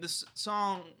 hearing this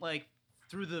song like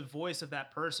through the voice of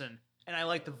that person. and I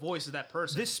like the voice of that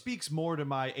person. This speaks more to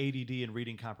my ADD and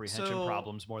reading comprehension So-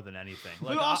 problems more than anything.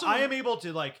 But Like, also- I am able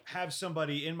to like have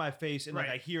somebody in my face and like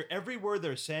Right. I hear every word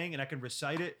they're saying and I can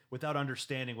recite it without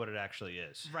understanding what it actually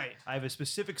is. Right. I have a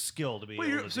specific skill to be Well,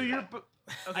 able you're, to so do you're. that.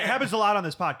 Okay. It happens a lot on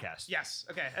this podcast. Yes.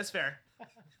 Okay. That's fair.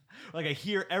 Like I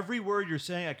hear every word you're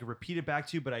saying, I can repeat it back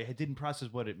to you, but I didn't process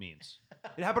what it means.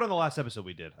 It happened on the last episode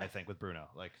we did, I think, with Bruno.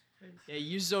 Like Yeah,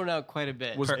 you zone out quite a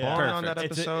bit. Was Per- Vaughn on perfect. that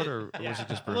It's a- episode, or Yeah, was it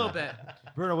just a Bruno? little bit.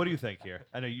 Bruno, what do you think here?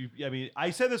 I know you. I mean,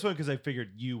 I said this one because I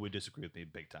figured you would disagree with me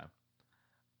big time.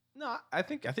 No, I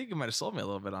think you might have sold me a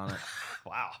little bit on it.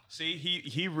 Wow. See,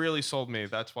 he really sold me.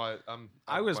 That's why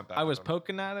I was went back I was with him.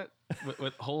 poking at it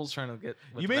with holes trying to get.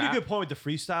 With You made rap. a good point with the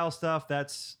freestyle stuff.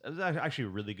 That's actually a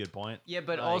really good point. Yeah,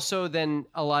 but Like- also then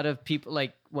a lot of people,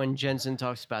 like when Jensen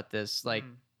talks about this, like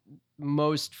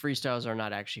most freestyles are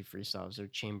not actually freestyles; they're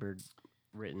chambered,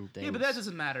 written things. Yeah, but that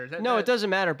doesn't matter. No, it doesn't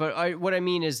matter. But what I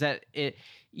mean is that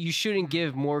you shouldn't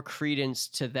give more credence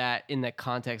to that in the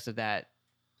context of that.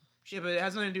 Yeah, but it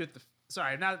has nothing to do with the.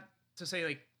 Sorry, not to say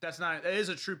like that's not. That is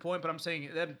a true point, but I'm saying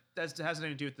that has nothing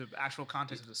to do with the actual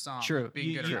context of the song. True. Being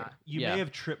You, good you- or not. you Yeah. may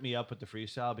have tripped me up with the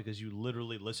freestyle because you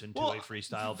literally listened to Well, a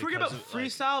freestyle. Forget because about of, like-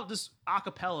 freestyle, just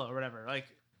acapella or whatever. Like,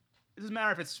 it doesn't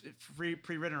matter if it's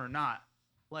pre-written or not.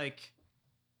 Like,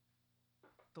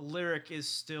 the lyric is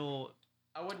still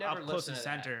I would up close and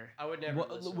center. I would never.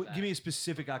 Give me a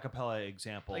specific acapella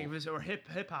example. Like if it's or hip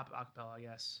hop acapella, I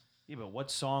guess. Yeah, but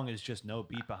what song is just no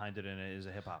beat behind it and it is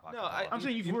a hip hop acapella? No, I'm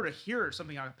saying if you were to hear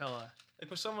something acapella. Like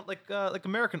for someone like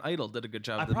American Idol did a good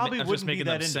job. I of the- probably of wouldn't just be making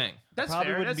that them into sing. it. That's probably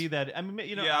fair. wouldn't That's- be that. I mean,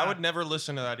 you know, Yeah, I would never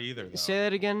listen to that either. Though. Say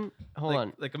that again. Hold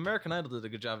on. Like American Idol did a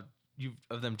good job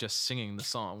of them just singing the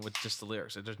song with just the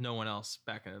lyrics. Like, there's no one else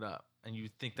backing it up, and you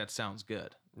think that sounds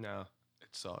good. No, it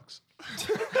sucks.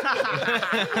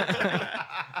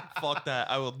 Fuck that.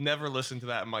 I will never listen to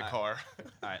that in my car.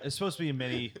 All right, it's supposed to be a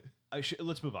mini.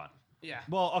 Let's move on. Yeah.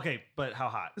 Well, okay, but how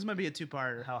hot? This might be a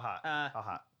two-parter. How hot? Uh, how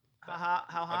hot? How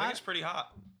I hot? think it's pretty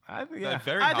hot. I think Like,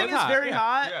 very I hot. think it's very yeah.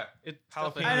 hot. Yeah. It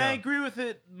Jalapeno. And I Yeah. agree with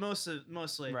it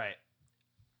mostly. Right.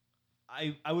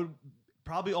 I would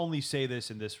probably only say this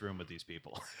in this room with these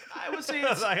people. I would say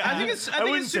it's. Like, I think it's. I think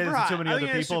wouldn't it's say super this hot. to too many I other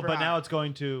think it's people, super but now hot. it's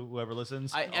going to whoever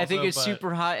listens. I think also, it's but-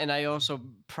 super hot, and I also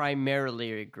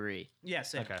primarily agree. Yeah,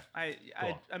 same. Okay.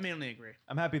 I mainly agree.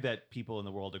 I'm happy that people in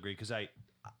the world agree because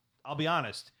I'll be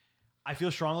honest, I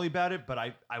feel strongly about it, but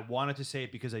I wanted to say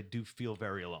it because I do feel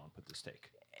very alone with this take.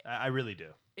 I really do.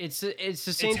 It's the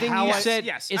same It's thing how you I- said.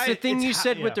 yes, it's the thing it's you how-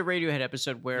 said with yeah. the Radiohead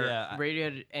episode where Yeah.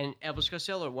 Radiohead and Elvis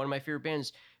Costello are one of my favorite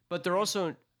bands, but they're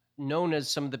also known as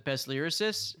some of the best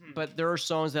lyricists. But there are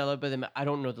songs that I love by them I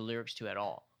don't know the lyrics to at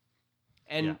all,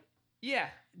 and Yeah. Yeah.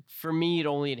 for me, it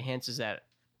only enhances that.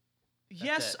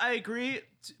 Yes, it. I agree.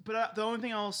 But the only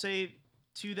thing I'll say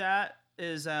to that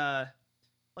is,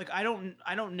 like I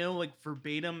don't know like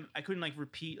verbatim. I couldn't like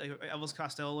repeat like Elvis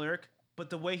Costello lyric, but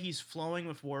the way he's flowing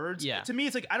with words, Yeah. to me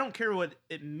it's like I don't care what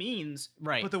it means,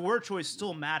 Right. But the word choice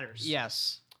still matters.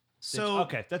 Yes. So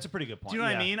okay, that's a pretty good point. do you know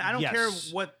what I Yeah. mean? I don't Yes. care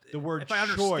what the word if I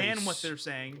understand choice. what they're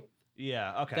saying.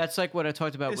 Yeah. Okay. That's like what I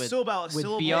talked about It's with still about with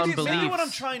syllables. Beyond maybe, Belief. maybe what I'm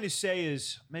trying to say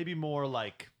is maybe more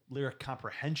like lyric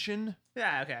comprehension.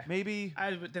 Yeah. Okay. Maybe.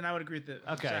 Then I would agree with it.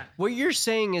 Okay. What you're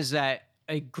saying is that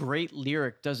a great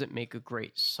lyric doesn't make a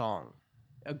great song.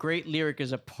 A great lyric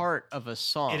is a part of a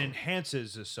song. It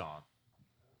enhances a song.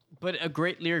 But a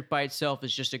great lyric by itself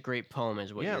is just a great poem,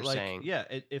 is what yeah. you're Like saying. yeah.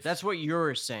 If That's what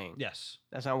you're saying. yes.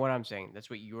 That's not what I'm saying. That's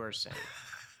what you're saying.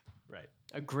 Right.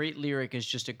 A great lyric is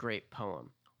just a great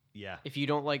poem. Yeah. If you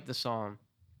don't like the song,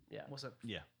 What's up?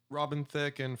 Yeah. Robin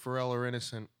Thicke and Pharrell are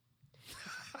innocent.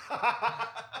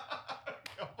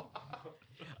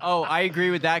 oh, I agree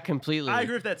with that completely. I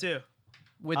agree with that too.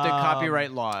 with the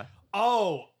copyright law.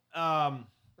 Oh,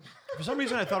 for some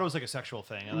reason I thought it was like a sexual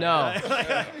thing. No.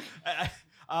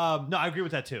 No, I agree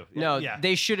with that too. No, yeah.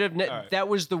 they should have. right. That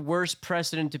was the worst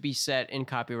precedent to be set in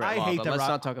copyright I law. hate But that. let's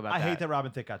not talk about I that. hate that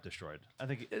Robin Thicke got destroyed. I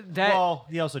think That- well,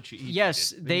 he also cheated.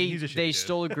 Yes, they He's a shitty they dude.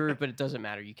 stole a groove, but it doesn't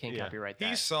matter. You can't Yeah. copyright that.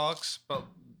 He sucks, but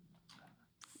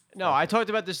No, I talked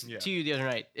about this Yeah. to you the other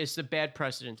night. It's the bad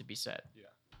precedent to be set. Yeah.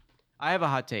 I have a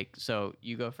hot take, so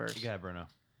you go first. You got it, Bruno.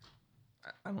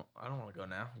 I don't want to go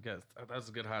now. You guys, that was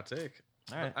a good hot take.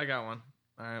 All right. I got one.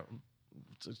 All right,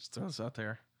 just throw this out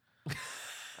there.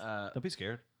 Don't be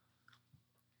scared.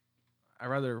 I'd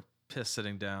rather piss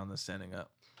sitting down than standing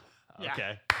up. Yeah.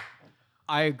 Okay.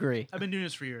 I agree. I've been doing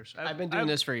this for years. I've been doing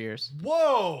this for years.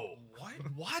 Whoa!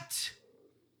 What?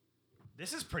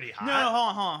 This is pretty hot. No,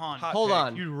 hold on. Hot Hold take.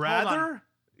 on. You'd rather?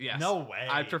 Yes. No way.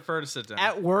 I'd prefer to sit down.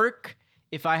 At work,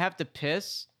 if I have to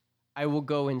piss, I will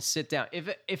go and sit down.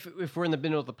 If we're in the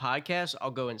middle of the podcast,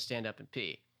 I'll go and stand up and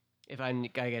pee. If I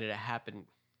get it to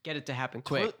happen,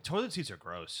 quick. Toilet seats are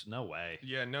gross. No way.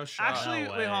 Yeah, no shot. Actually,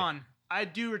 No wait, way. hold on. I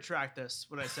do retract this,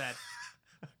 what I said.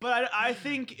 But I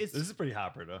think it's This is pretty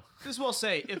hot, Bruno. this will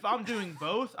say if I'm doing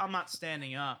both, I'm not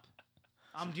standing up.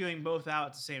 I'm doing both out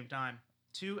at the same time.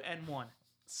 2 and 1.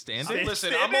 Standing.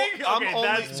 Listen, Standing? I'm Okay, only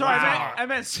that's- Sorry, Wow. I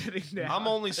meant sitting down. I'm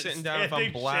only sitting down if I'm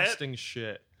Standing shit? blasting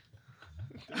shit.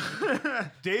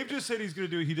 Dave just said he's gonna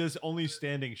do. He does only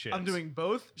standing shit. I'm doing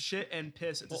both shit and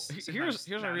piss at the Well, same time. here's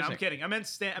my No, I'm reason. kidding. I meant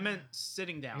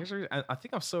sitting down. Here's the reason. I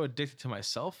think I'm so addicted to my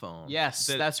cell phone. Yes,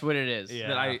 that, that's what it is. Yeah.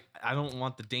 that I don't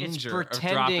want the It's danger of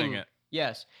pretending. dropping it.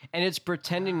 Yes, and it's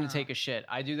pretending to take a shit.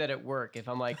 I do that at work. If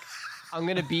I'm like, I'm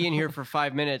gonna be in here for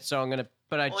 5 minutes,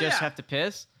 but I Well, just yeah. have to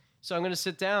piss, so I'm gonna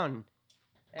sit down.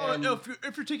 Oh, And- no,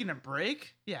 if you're taking a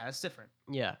break, yeah, it's different.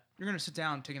 yeah, You're gonna sit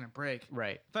down taking a break.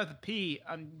 right, If I have to pee,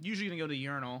 I'm usually gonna go to the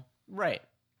urinal. right.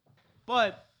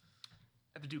 But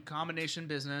I have to do combination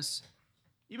business.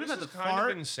 Even This if I is have to kind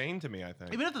fart, of insane to me, I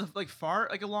think. even if I have to like fart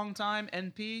like a long time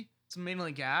and pee, it's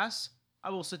mainly gas. I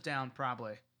will sit down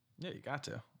probably. Yeah, you got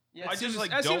to. Yeah, I It seems- just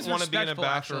like that don't seems want to be in a respectful,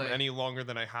 bathroom actually. any longer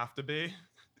than I have to be.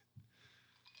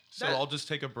 So That- I'll just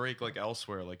take a break like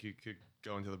elsewhere. Like you could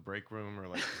go into the break room or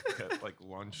like get like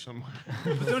lunch somewhere.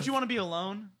 But don't you want to be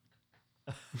alone?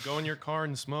 Go in your car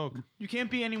and smoke. You can't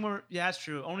be anywhere. Yeah, that's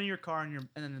true. Only your car and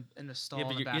in the stall Yeah, in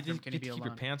but the you bathroom have can to you be keep alone.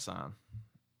 your pants on.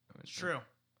 It's true.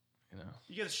 You know.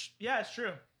 You get yeah, it's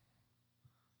true.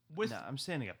 With No, I'm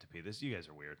standing up to pee. This, you guys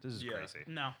are weird. This is Yeah. crazy.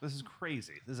 no, This is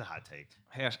crazy. This is a hot take.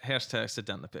 Hashtag sit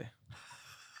down to pee.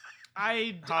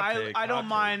 I Hot take, I don't hot take.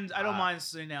 mind. I don't mind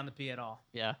sitting down to pee at all.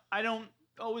 yeah. I don't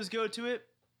always go to it.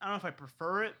 I don't know if I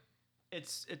prefer it.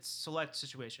 It's select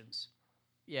situations.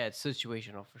 Yeah, it's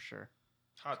situational for sure.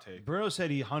 Hot take. Bruno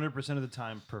said he 100% of the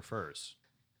time prefers.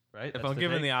 Right? If That's I'm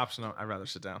given take? the option, I'd rather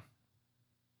sit down.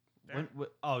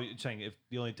 Oh, you're saying if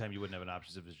the only time you wouldn't have an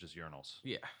option is if it's just urinals.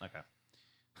 Yeah. Okay.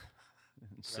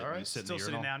 All right. You sit in Still the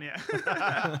sitting urinal. down, yeah.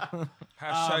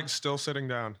 Hashtag still sitting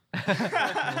down.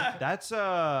 That's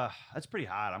pretty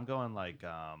hot. I'm going like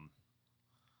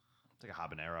it's like a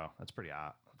habanero. That's pretty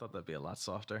hot. I thought that'd be a lot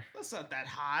softer. That's not that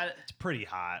hot. It's pretty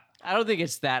hot. I don't think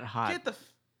it's that hot. Get the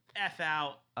f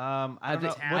out. I I don't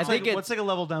know. thi- I What's, think like, it's- what's like a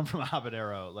level down from a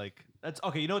habanero? Like that's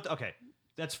okay. You know what? Okay,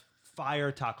 that's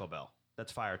fire Taco Bell.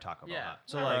 That's fire Taco Bell. Yeah. Hot.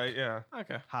 So All like right, yeah.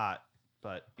 Okay. hot,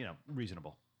 but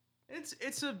reasonable. It's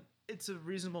a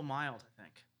reasonable mild, I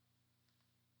think,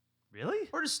 Really?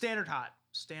 or just standard hot.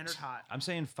 Standard hot. I'm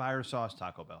saying fire sauce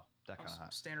Taco Bell. That kind of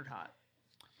hot. Standard hot.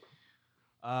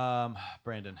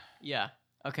 Brandon. Yeah.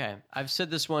 Okay. I've said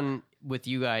this one with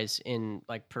you guys in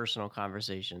like personal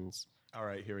conversations. All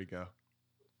right, here we go.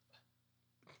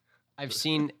 I've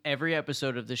seen every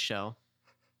episode of the show.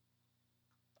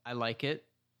 I like it.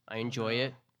 I enjoy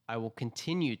it. I will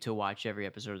continue to watch every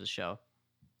episode of the show.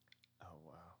 Oh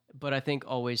wow. But I think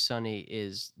Always Sunny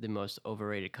is the most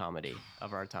overrated comedy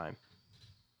of our time.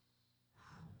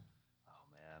 Oh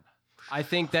man. I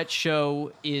think that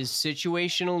show is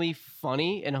situationally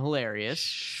funny and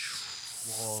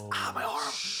hilarious. Whoa. My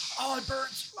arm. Oh, it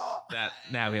burns. That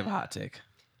now we have a hot take.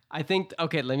 I think.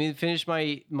 Okay, let me finish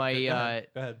my Go ahead.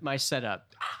 Go ahead. my setup.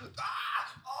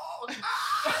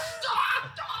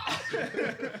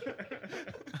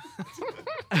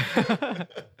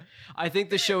 I think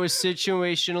the show is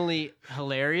situationally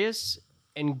hilarious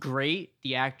and great.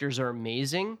 The actors are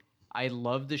amazing. I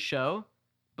love the show,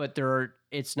 but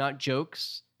it's not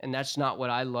jokes, and that's not what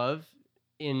I love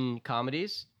in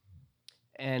comedies.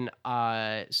 And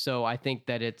so I think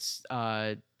that it's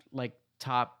like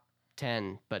top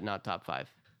 10, but not top 5.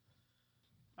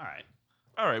 All right.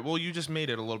 All right. Well, you just made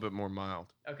it a little bit more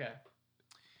mild. Okay.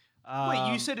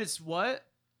 Wait, you said it's what?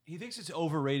 he thinks it's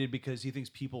overrated because he thinks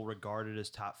people regard it as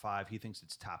top 5. He thinks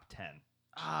it's top 10.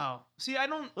 Oh, see, I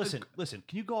don't Listen.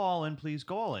 Can you go all in, please?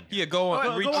 Go all in. Here. Yeah, go on.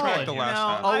 Go all Retract in the here. last No,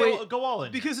 half. Oh, I- wait. Go all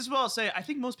in. because as well. I'll say I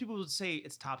think most people would say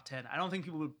it's top 10. I don't think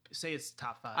people would say it's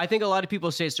top 5. I think a lot of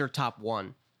people say it's their top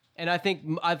 1. And I think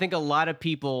a lot of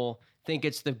people think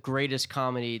it's the greatest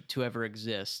comedy to ever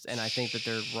exist, and I think that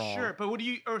they're wrong. Sure, but what do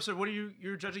you? Or so what are you?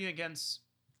 You're judging against,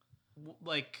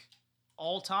 like,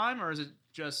 all time, or is it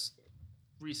just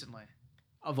recently?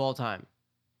 Of all time.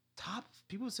 Top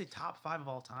people would say top 5 of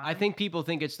all time. I think people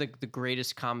think it's the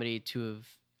greatest comedy to have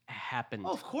happened.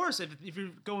 Oh, of course. If you're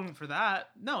going for that,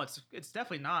 no, it's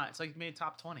definitely not. It's like made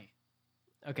top 20.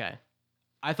 Okay.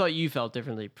 I thought you felt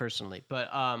differently personally, but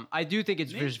I do think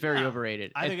it's Me? just very No.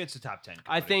 overrated. I think it's a top 10.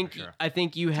 I comedy think for sure. I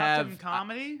think you Top have 10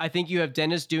 comedy. I think you have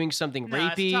Dennis doing something Nah,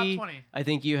 it's rapey. top 20. I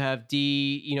think you have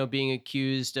D, being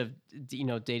accused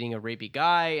dating a rapey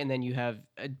guy, and then you have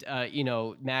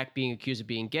Mac being accused of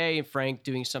being gay, and Frank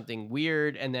doing something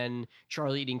weird, and then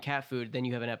Charlie eating cat food. Then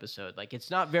you have an episode. Like, it's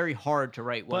not very hard to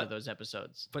write one of But- those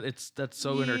episodes. But that's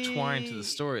so intertwined to Yeah. the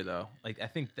story, though. Like I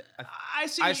think I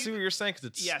see. I see what you're saying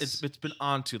because Yes. it's been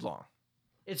on too long.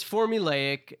 It's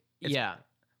formulaic. It's- Yeah.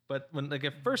 But when like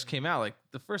it first came out, like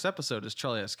the first episode is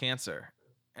Charlie has cancer,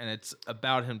 and it's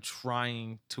about him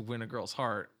trying to win a girl's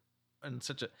heart, and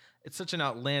it's such an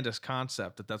outlandish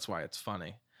concept that's why it's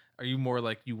funny. Are you more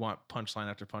like you want punchline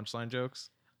after punchline jokes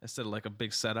instead of like a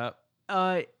big setup?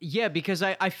 Yeah, because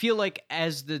I feel like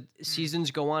as the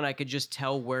seasons go on, I could just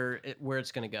tell where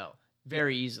it's gonna go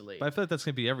very easily. But I feel like that's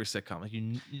gonna be every sitcom. Like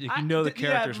you I- know the th-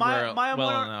 yeah, characters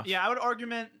well enough. Yeah, I would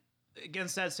argument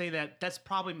against that, saying that that's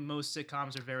probably most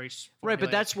sitcoms are very Right, but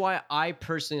formulaic. that's why I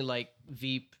personally like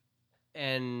Veep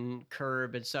and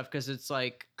Curb and stuff, because it's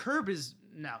like Curb is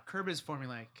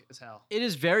formulaic as hell. it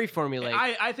is very formulaic.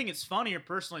 I think it's funnier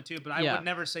personally too, but I Yeah. would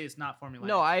never say it's not formulaic.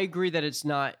 No, I agree that it's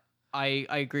not. I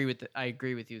agree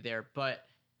with you there, but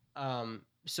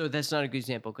so that's not a good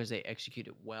example because they execute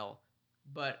it well.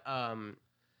 But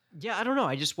yeah, I don't know.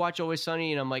 I just watch Always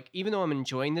Sunny, and I'm like, even though I'm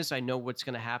enjoying this, I know what's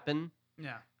gonna happen,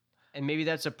 Yeah. and maybe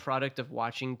that's a product of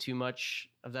watching too much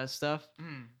of that stuff.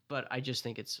 Mm. But I just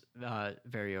think it's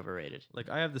very overrated. Like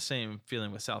I have the same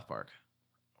feeling with South Park,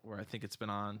 where I think it's been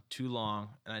on too long,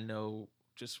 and I know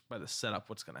just by the setup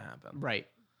what's gonna happen. Right.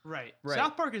 Right. Right.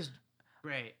 South Park is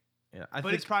great, Yeah, I but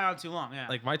think it's probably not too long. Yeah.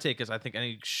 like my take is I think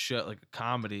any show like a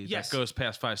comedy Yes. that goes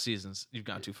past 5 seasons, you've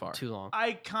gone too far. Too long.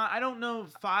 I don't know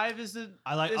if 5 is the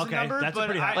I like. is the Okay, number, that's a but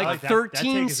pretty high. I, Like like that-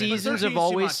 13 that take is seasons 13 of is too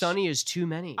Always much. Sunny is too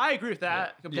many. I agree with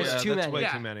that. completely. That's too many. way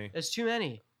Yeah. too many. That's too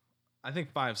many. I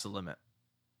think 5's the limit.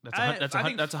 That's I- a, that's I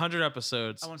think- 100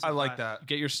 episodes. I wanna say I like 5. that.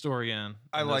 Get your story in.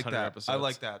 I in those like 100 that. Episodes. I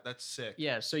like that. That's sick.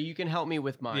 Yeah, so you can help me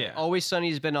with mine. Yeah. Always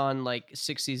Sunny's been on like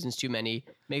 6 seasons too many.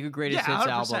 Make a greatest Yeah, hits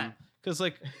 100%. album. Because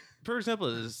like, for example,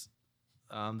 is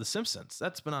The Simpsons.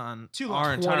 That's been on Too long.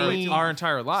 our 20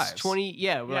 entire lives. 20,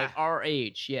 yeah, we're Yeah. like our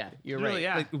age. Yeah, you're Really, right.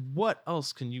 yeah. Like, what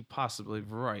else can you possibly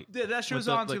write? That show's with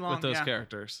the- on like, too long. with those yeah.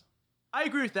 characters. I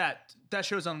agree with that. That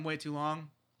show's on way too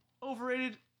long.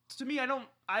 Overrated to me. I don't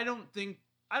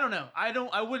know.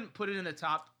 I wouldn't put it in the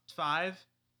top 5,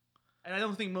 and I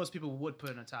don't think most people would put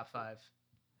it in the top 5.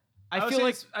 I would feel say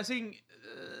like I think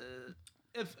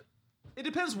if it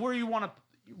depends where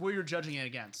you're judging it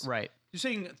against. right. You're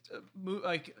saying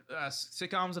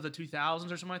sitcoms of the 2000s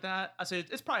or something like that. I say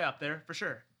it's probably up there for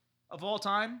sure. Of all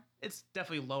time, it's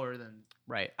definitely lower than.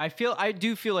 Right. I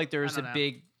do feel like there's a don't know.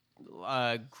 big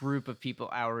group of people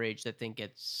our age that think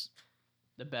it's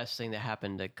the best thing that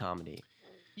happened to comedy.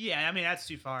 Yeah, I mean that's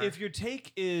too far. If your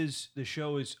take is the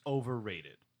show is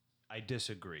overrated, I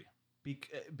disagree.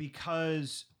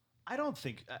 Because I don't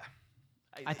think.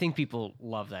 I think people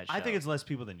love that show. I think it's less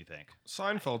people than you think.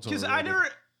 Seinfeld's because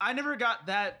overrated. I never got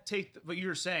that take what you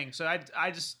were saying, so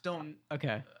I just don't. okay.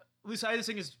 At least I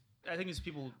think it's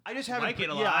people. I just haven't. like it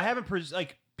a yeah, lot. I haven't.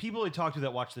 Like people I talk to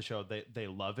that watch the show, they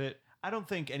love it. I don't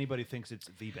think anybody thinks it's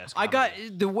the best. I got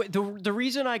comedy. the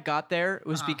reason I got there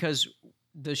was Uh-huh. because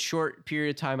the short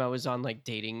period of time I was on like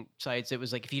dating sites, it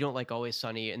was like if you don't like Always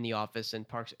Sunny and The Office and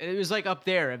Parks, it was like up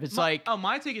there. If it's like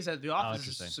my take is that The Office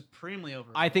is interesting. supremely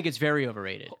overrated. I think it's very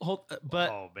overrated.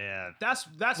 But Oh man. That's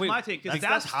Wait, my take because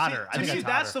that's hotter. I To think me, that's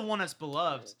that's hotter. the one that's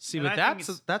beloved. see, And but I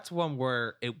think that's one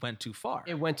where it went too far.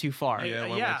 It went too far. Yeah.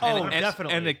 Yeah, Oh, and,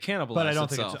 definitely. And it cannibalized But I don't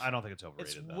think itself. it's. I don't think it's it's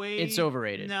overrated. though. way. It's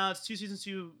overrated. No, it's 2 seasons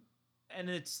 2, and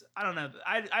it's I don't know.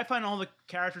 I find all the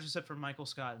characters except for Michael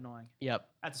Scott annoying Yep.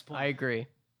 at this point. I agree.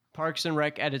 Parks and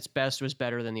Rec at its best was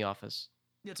better than The Office.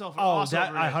 It's all. Oh, also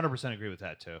that I overrated. 100% agree with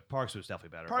that too. Parks was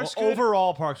definitely better. Parks good.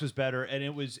 Overall, Parks was better, and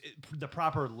it was the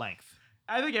proper length.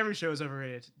 I think every show is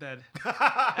overrated.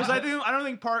 Because I don't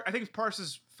think I think Parks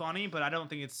is funny, but I don't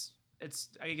think it's. I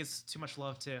think it's too much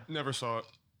love too. Never saw it.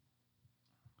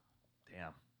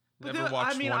 Damn. But Never then,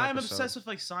 watched I mean, one I'm episode. obsessed with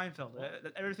like Seinfeld.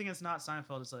 Everything that's not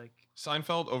Seinfeld is like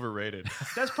Seinfeld overrated.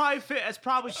 that's probably fit. That's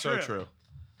probably So true. true.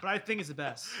 But I think it's the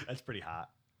best. That's pretty hot.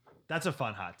 That's a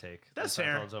fun hot take. That's that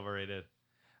fair. Seinfeld's overrated.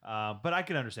 But I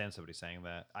can understand somebody saying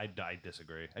that. I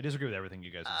disagree. I disagree with everything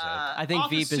you guys have said. I think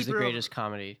Office Veep is the super greatest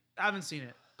comedy. I haven't seen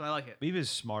it, but I like it. Veep is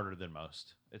smarter than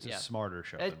most. It's Yeah. a smarter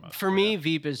show than most. For me,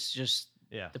 Veep is just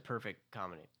yeah, the perfect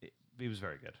comedy. Veep was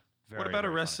very good. Very, What about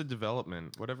very Arrested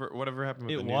Development? Whatever happened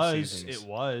with funny. the It new was. seasons? It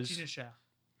was. Genius show.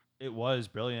 It was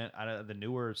brilliant. The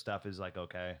newer stuff is like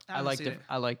okay. I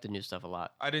I like the new stuff a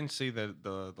lot. I didn't see the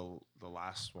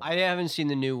last one. I haven't seen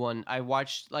the new one. I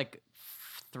watched like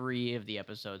 3 of the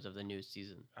episodes of the new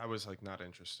season. I was like not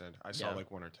interested. I saw Yeah.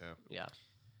 like 1 or 2. Yeah.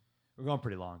 We're going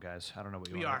pretty long, guys. I don't know what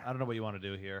you We want. are. I don't know what you want to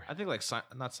do here. I think like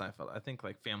not Seinfeld. I think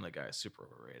like Family Guy is super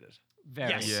overrated. Very.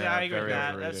 Yes, Yeah, I agree with very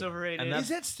that. overrated. That's overrated. And Is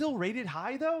that still rated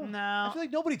high though? No. I feel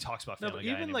like nobody talks about No, Family but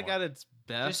Guy even like anymore. at its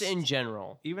best, Just in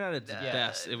general. even at its Yeah.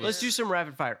 best, it was. Let's do some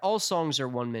rapid fire. All songs are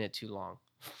 1 minute too long.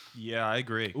 Yeah, I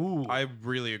agree. Ooh. I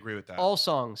really agree with that. All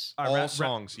songs. All All right,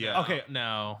 songs, yeah. Okay,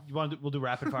 No. you want? We'll do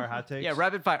rapid fire hot takes. Yeah,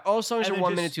 rapid fire. All songs And are then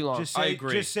 1 just- minute too long. Just say, I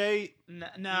agree. Just say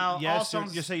No, Yes all or-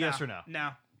 songs. just say yes or no.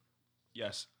 No,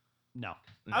 Yes. no.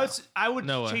 I would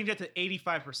No way. change that to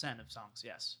 85% of songs.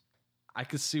 Yes. I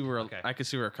could see where Okay. I could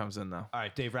see where it comes in though. All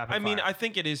right, Dave. Rapid I mean, fire. I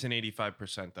think it is an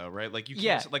 85% though, right? Like you can't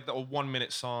Yeah. like the 1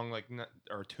 minute song, like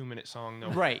or a 2 minute song. No,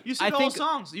 Right. You I said all think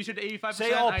songs. You should 85%.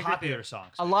 say all I agree with popular you.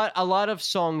 songs. a lot of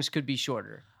songs could be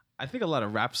shorter. I think a lot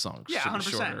of rap songs. Yeah, should be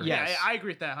 100%. shorter. Yeah. Yeah, Yes. I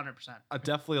agree with that 100%.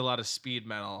 Definitely a lot of speed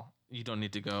metal. You don't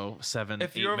need to go 7.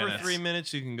 If 8 you're over minutes. 3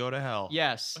 minutes, you can go to hell.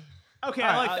 Yes. Okay, All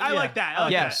I right, like yeah, I like that. I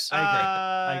like Yes, that.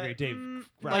 I agree, Dave.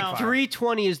 Rapid Like fire.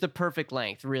 320 is the perfect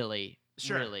length, really.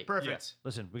 Sure, Really. perfect.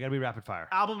 Listen, we gotta be rapid fire.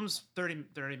 Albums 30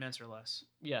 minutes or less.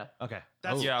 Yeah. Okay.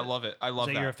 That's Yeah, I love it. I Is love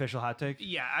that that. your official hot take?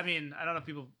 Yeah, I mean, I don't know if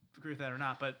people agree with that or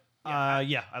not, but yeah,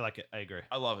 Yeah, I like it. I agree.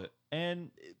 I love it. And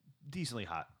decently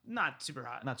hot, not super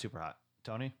hot. not super hot.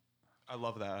 Tony, I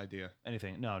love that idea.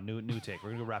 anything? No, new take.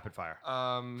 We're gonna go rapid fire.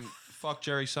 Fuck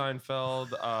Jerry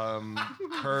Seinfeld.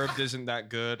 Curbed isn't that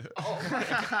good.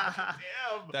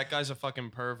 That guy's a fucking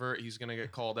pervert. He's gonna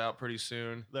get called out pretty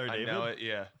soon. Larry I David? know it.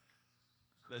 Yeah.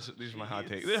 These are my hot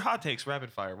takes. They're hot takes. Rapid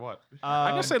fire. What?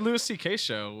 I'm gonna say Louis C.K.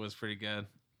 show was pretty good.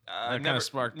 I kinda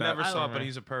sparked that Never saw for it, but me.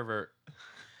 he's a pervert.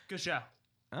 Good show.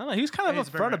 I don't know. He was kind of He's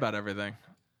very upfront good. about everything.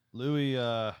 Louis.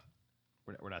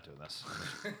 We're not doing this.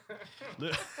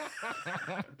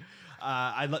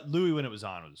 Louis when it was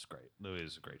on was great. Louis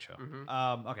is a great show.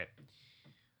 Okay.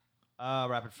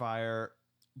 Rapid fire.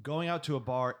 Going out to a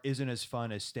bar isn't as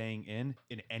fun as staying in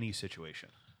any situation.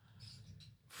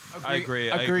 I agree.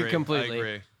 Agree completely. I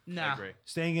agree. No. I agree.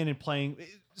 Staying in and playing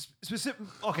specific.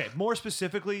 Okay, more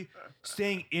specifically,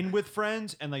 staying in with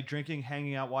friends and like drinking,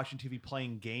 hanging out, watching TV,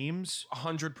 playing games.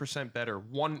 100% better.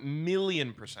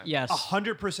 1,000,000%. Yes.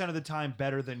 100% of the time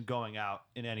better than going out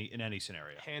in any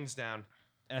scenario. Hands down.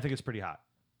 And I think it's pretty hot.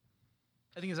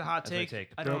 I think it's a hot That's my take. take.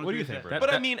 I Bro, don't what do you agree think, with Brad? that.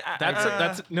 But I mean,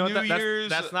 That's no, New that's Year's.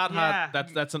 that's not yeah.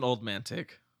 hot. That's an old man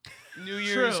take. New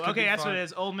Year's. True. could Okay, be that's fun. what it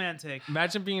is. Old man take.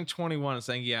 Imagine being 21 and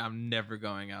saying, "Yeah, I'm never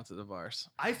going out to the bars."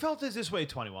 I felt this way at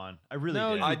 21. I really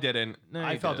No, did. I didn't. No,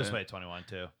 I you felt this didn't. way at 21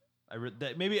 too.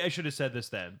 Maybe I should have said this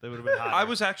then. That would have been hot. I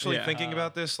was actually Yeah. thinking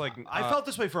about this. Like, I felt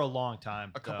this way for a long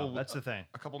time. a couple- That's the thing.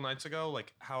 a couple nights ago,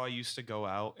 like how I used to go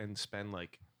out and spend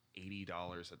like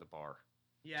 $80 at the bar,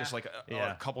 Yeah. just like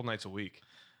Yeah. a couple nights a week,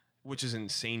 which is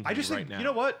insane. To I me just right think now. you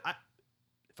know what?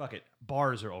 Fuck it.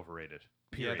 Bars are overrated.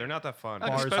 Yeah, Period. they're not that fun. Bars-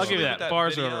 I'll Especially give you with that.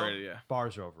 Bars are video- overrated. Yeah.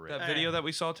 Bars are overrated. That video that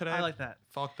we saw today. I like that.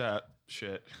 Fuck that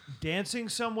shit. Dancing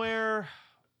somewhere.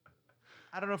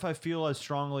 I don't know if I feel as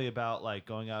strongly about like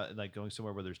going out and like going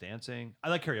somewhere where there's dancing. I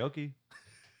like karaoke.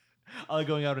 I like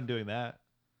going out and doing that.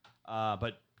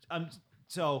 But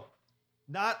so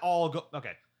not all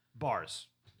okay. Bars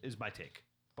is my take.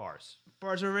 Bars.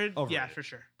 Bars overrated? Yeah, Overrated. for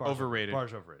sure. Bars Overrated.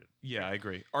 Bars overrated. Yeah, I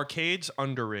agree. Arcades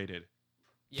underrated.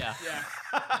 Yeah. Yeah.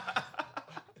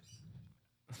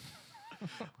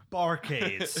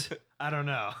 Barcades. I don't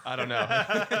know. I don't know.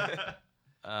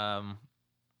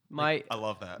 My I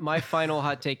love that. my final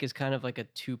hot take is kind of like a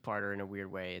two-parter in a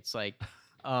weird way. It's like,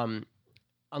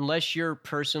 unless you're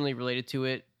personally related to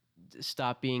it,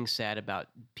 stop being sad about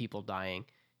people dying.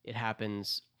 It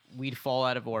happens. We'd fall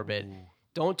out of orbit.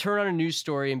 Don't turn on a news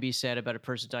story and be sad about a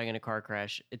person dying in a car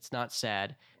crash. It's not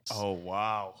sad. Oh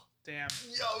wow. Damn.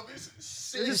 Yo,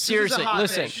 this is Seriously, hot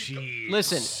listen. take.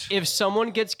 Listen, if someone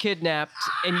gets kidnapped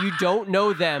and you don't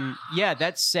know them, yeah,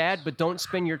 that's sad, but don't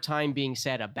spend your time being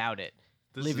sad about it.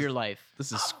 Live your life.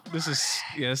 This is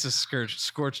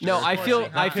scorched. No, earth. I feel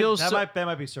That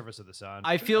might be Service of the Sun.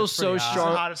 I feel That's so pretty hot. strong.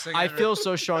 It's the hottest thing I ever. feel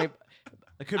so strong.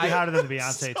 It could be hotter than the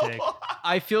Beyonce take.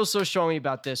 I feel so strongly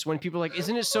about this. When people are like,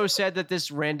 isn't it so sad that this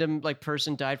random like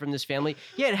person died from this family?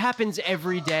 Yeah, it happens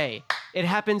every day. It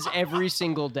happens every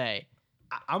single day.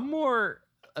 I'm more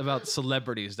about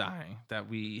celebrities dying that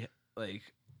we like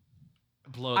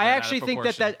blow. I that out of actually think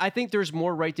that proportion. I think there's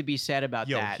more right to be sad about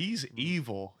Yo, that. he's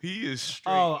evil. He is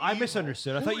straight. Oh, I evil.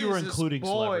 misunderstood. I Who thought you were is this including boy?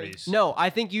 celebrities. No, I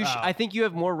think you. Oh. I think you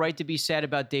have more right to be sad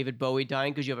about David Bowie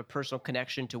dying because you have a personal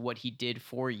connection to what he did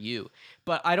for you.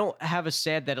 But I don't have a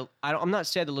sad that I'm not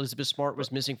sad that Elizabeth Smart was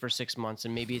missing for 6 months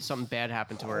and maybe something bad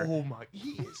happened to her. Oh my, he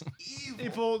is evil.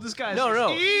 Evil. This guy's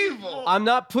No. evil. I'm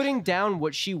not putting down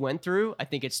what she went through. I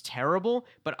think it's terrible,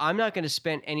 but I'm not going to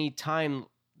spend any time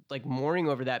like mourning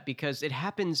over that because it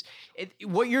happens.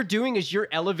 What you're doing is you're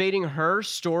elevating her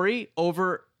story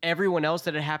over everyone else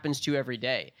that it happens to every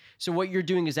day. So what you're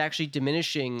doing is actually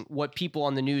diminishing what people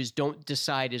on the news don't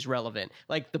decide is relevant,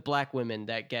 like the black women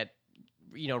that get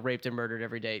raped and murdered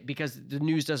every day because the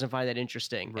news doesn't find that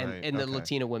interesting. Right, And the okay.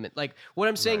 Latino women, like what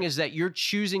I'm saying Right. is that you're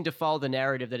choosing to follow the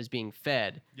narrative that is being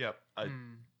fed Yep. I Okay,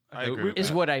 agree. we- with is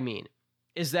that. what I mean.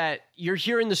 Is that you're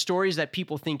hearing the stories that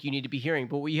people think you need to be hearing,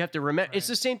 but what you have to remember, it's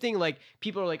the same thing. Like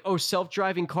people are like, "Oh,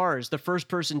 self-driving cars, the first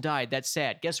person died. That's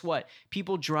sad." Guess what?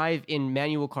 People drive in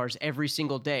manual cars every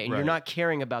single day, and you're Right. not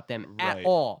caring about them at Right.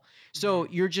 all. So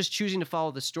you're just choosing to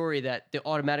follow the story that the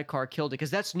automatic car killed it because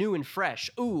that's new and fresh.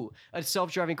 Ooh, a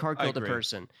self-driving car I killed a agree.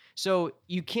 person. So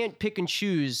you can't pick and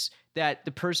choose that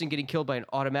the person getting killed by an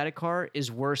automatic car is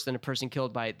worse than a person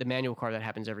killed by the manual car that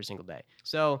happens every single day.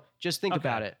 So just think Okay.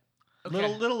 about it.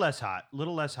 Little less hot.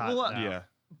 Little less hot. Well, now. Yeah.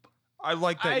 I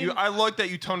like that I like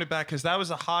that you toned it back because that was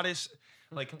the hottest,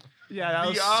 like Yeah, that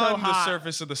was beyond so the hot.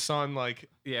 surface of the sun. Like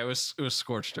Yeah, it was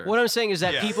scorched earth. What I'm saying is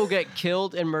that Yeah. people get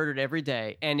killed and murdered every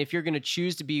day. And if you're going to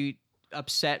choose to be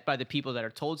upset by the people that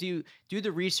are told to you, do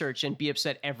the research and be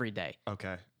upset every day.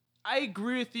 okay, I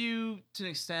agree with you to an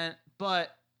extent,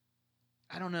 but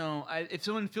I don't know. If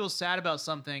someone feels sad about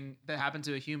something that happened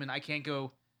to a human, I can't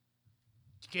go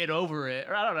get over it.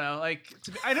 Or I don't know. Like,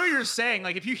 I know what you're saying.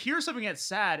 Like, if you hear something that's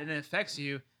sad and it affects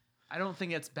you, I don't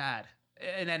think it's bad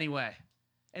in any way.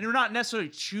 And you're not necessarily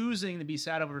choosing to be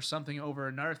sad over something over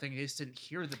another thing. You just didn't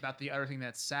hear about the other thing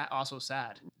that's sad, also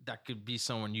sad. that could be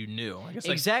someone you knew. I guess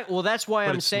like, Exactly. Well, that's why But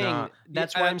I'm it's saying. not.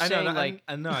 That's Yeah, why I'm I know, saying. I- Like,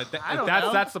 I know. I don't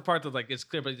know. That's the part that like it's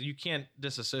clear, but you can't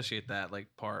disassociate that like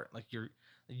part. Like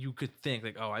you could think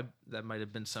like, oh, that might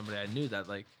have been somebody I knew that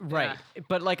like. right.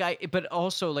 But like but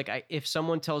also like if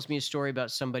someone tells me a story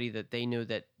about somebody that they knew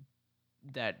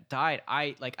that died,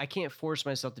 I can't force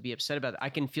myself to be upset about it. I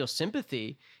can feel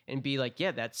sympathy and be like,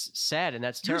 yeah, that's sad and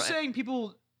that's You're terrible. saying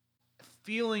people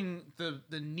feeling the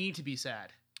need to be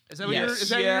sad. Is that what Yes. you're? Is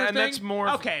that Yeah, your and thing? that's more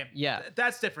of- okay. Yeah.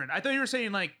 That's different. I thought you were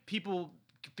saying like people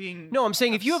being. No, I'm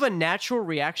saying if you have a natural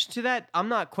reaction to that, I'm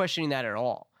not questioning that at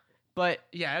all. But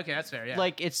Yeah. Okay. That's fair. Yeah.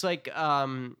 like it's like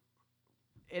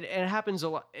it happens a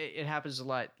lot. It happens a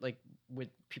lot like with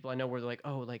people I know where they're like,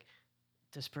 oh, like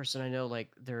this person I know, like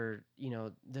they're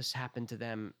this happened to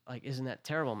them. Like, isn't that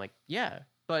terrible? I'm like, yeah,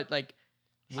 but like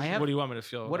I have. What do you want me to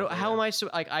feel? What? about How that? am I so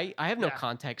like? I have no Yeah.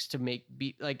 context to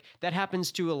be like that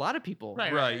happens to a lot of people.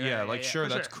 Right. right, yeah, like yeah, sure,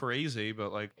 for that's sure. crazy,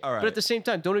 but like all right. But at the same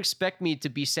time, don't expect me to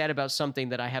be sad about something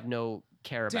that I have no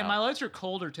care Damn, about. I liked your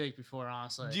colder take before,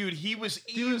 honestly. Dude, he was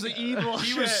Dude was evil.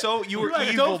 He shit. was so you were You're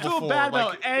like, evil don't feel before. bad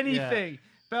like, about anything.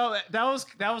 Bro, that was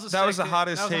a That was sick the take.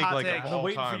 hottest That was a take, hot like, take. of I've all been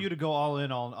waiting for time. you to go all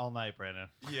in all night, Brandon.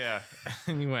 yeah.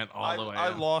 And you went all the way.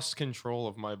 I in. lost control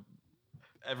of my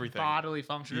everything. bodily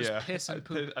function. Just Yeah. piss and I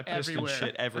poop I pissed and everywhere.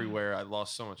 shit everywhere. I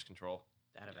lost so much control.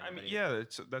 That of I mean, anybody. yeah,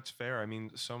 that's fair. I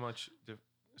mean, so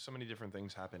many different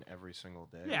things happen every single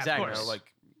day. Yeah, of Exactly. You know, course.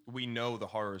 like we know the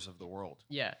horrors of the world.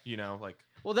 Yeah. You know, like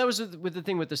Well, that was with the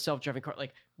thing with the self-driving car.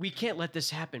 Like, we can't let this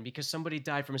happen because somebody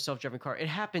died from a self-driving car. It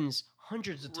happens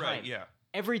hundreds of times. right, yeah.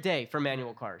 Every day for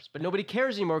manual cars. But nobody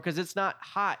cares anymore because it's not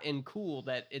hot and cool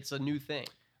that it's a new thing.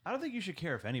 I don't think you should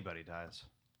care if anybody dies.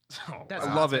 That's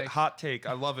I a love hot it. take. Hot take.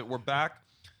 I love it. We're back.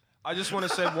 I just want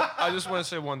to say. I just want to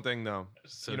say one thing though.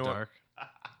 so you know what? dark.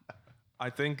 I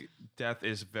think death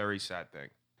is a very sad thing.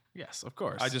 Yes, of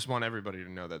course. I just want everybody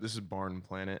to know that this is Barn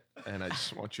Planet, and I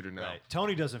just want you to know. Right.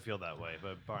 Tony doesn't feel that way,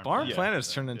 but Barn Yeah.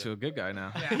 Planet's turned into a good guy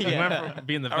now. Yeah. He went from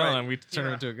being the All right. villain, we turned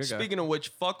him into a good guy. Speaking of which,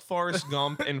 fuck Forrest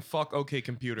Gump and fuck OK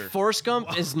Computer. Forrest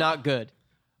Gump is not good.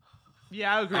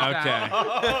 Yeah, I agree with Okay. that.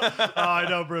 oh, I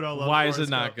know Bruno loves Why is Forrest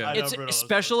it not Gump. good? I know It's Bruno loves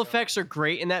special Forrest Gump. effects are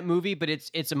great in that movie, but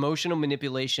it's emotional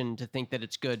manipulation to think that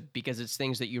it's good because it's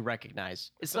things that you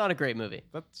recognize. It's not a great movie.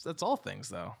 That's all things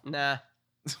though. Nah.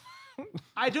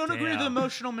 I don't agree with the Damn.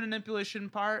 emotional manipulation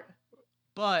part,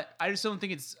 but I just don't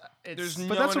think it's. There's But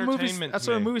no that's what movies. entertainment That's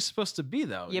to what a me. movie's supposed to be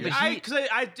though. Yeah, but I he- because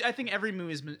I think every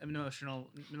movie is emotional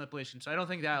manipulation, so I don't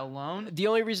think that alone. The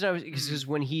only reason I was is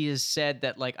when he has said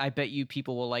that, like, I bet you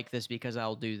people will like this because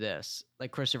I'll do this.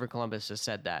 Like Christopher Columbus has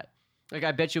said that. Like,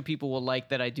 I bet you people will like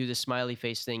that I do the smiley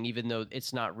face thing, even though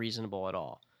it's not reasonable at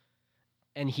all.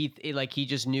 And he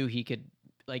just knew he could,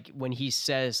 like, when he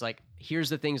says, like, here's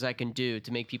the things I can do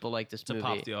to make people like this to movie.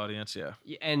 pop the audience. Yeah.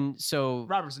 And so,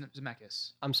 Robert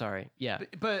Zemeckis, I'm sorry. Yeah.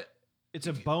 but It's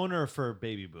a boner for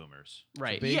baby boomers. It's a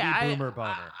Right. baby yeah, boomer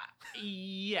boner.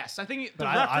 yes, I think But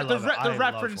I love it. I the love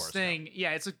reference Forrest thing.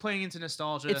 Yeah, it's like playing into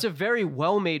nostalgia. It's a very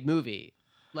well-made movie.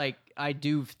 like I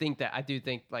do think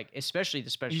like especially the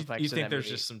special You, effects. you in think that there's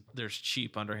movie. just there's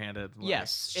cheap underhanded. Like,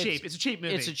 Yes, It's cheap. It's a cheap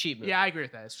movie. It's a cheap movie. Yeah, I agree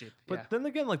with that. It's cheap. But yeah. then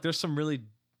again, like there's some really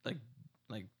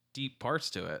like deep parts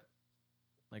to it.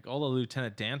 Like all the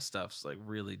Lieutenant Dan stuff's like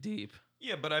really deep.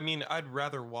 Yeah, but I mean, I'd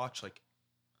rather watch like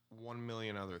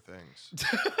 1,000,000 other things.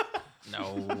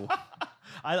 No.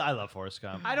 I love Forrest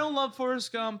Gump. I don't love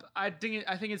Forrest Gump. I think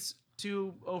it's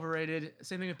too overrated.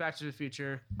 Same thing with Back to the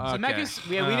Future. Okay. Zemeckis,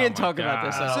 Yeah, we Oh didn't my talk about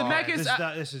this. God. at all.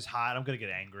 Zemeckis- this is hot. I'm gonna get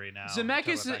angry now. Zemeckis Talking about Back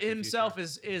to the himself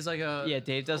Future. is like a Yeah,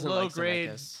 Dave doesn't low like grade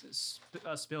Zemeckis.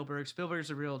 Spielberg. Spielberg's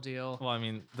a real deal. Well, I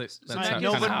mean, that's Zemeckis- how,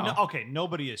 nobody. how. Okay,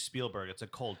 nobody is Spielberg. It's a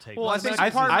cold take. Well, Well, I think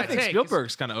that's part of my take.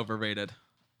 Spielberg's kind of overrated.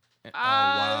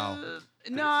 wow.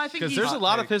 No, I think Because he's, there's a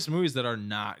lot take. of his movies that are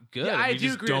not good. Yeah, and I we do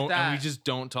just agree don't, with And we that. just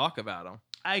don't talk about them.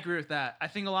 I agree with that. I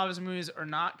think a lot of his movies are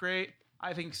not great.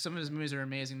 I think some of his movies are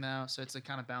amazing though, so it's like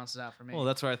kind of balances out for me. Well,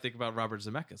 that's what I think about Robert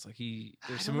Zemeckis. Like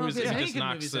there's some don't know movies if that there's he any just good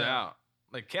knocks movies it out. out.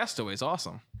 Like Castaway's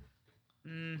awesome.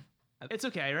 It's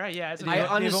okay, right? Yeah, it's Dave, I okay.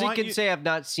 Dave, honestly why can don't you- say I've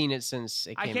not seen it since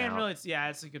it I came can't out. really. Yeah,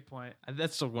 it's a good point. And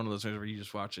that's still one of those movies where you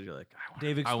just watch it, you're like,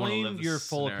 Dave, I wanna explain live this your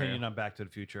full scenario. opinion on Back to the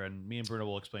Future, and me and Bruno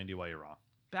will explain to you why you're wrong.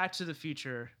 Back to the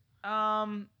Future.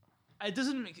 It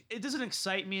doesn't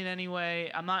excite me in any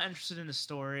way. I'm not interested in the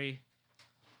story.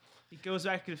 He goes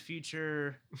back to the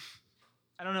future.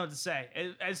 I don't know what to say.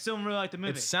 I still don't really like the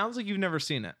movie. It sounds like you've never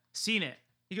seen it. Seen it.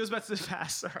 He goes back to the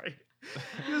past. Sorry.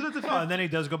 He goes back to the Oh, past. and then he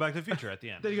does go back to the future at the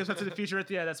end. Then he goes back to the future at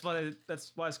the end. That's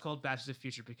why it's called Back to the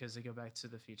Future, because they go back to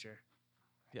the future.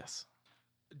 Yes.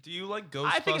 Do you like Ghostbusters?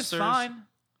 I think it's fine.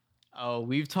 Oh,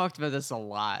 we've talked about this a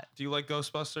lot. Do you like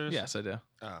Ghostbusters? Yes, I do.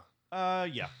 Oh.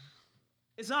 Yeah.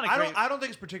 It's not a I great. don't think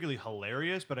it's particularly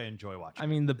hilarious, but I enjoy watching. I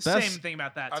mean, the Same best thing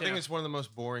about that. I Too. think it's one of the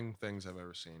most boring things I've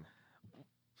ever seen.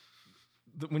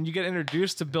 when you get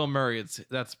introduced to Bill Murray,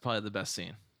 that's probably the best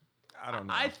scene. I don't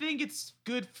know. I think it's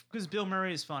good because Bill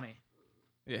Murray is funny.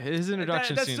 Yeah, his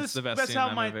introduction That's scene's just- the best that's scene how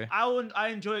in that movie. I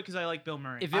enjoy it because I like Bill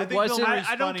Murray. If I it think Bill wasn't, Murray's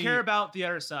I don't funny. care about the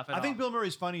other stuff. At I think all. Bill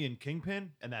Murray's funny in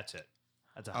Kingpin, and that's it.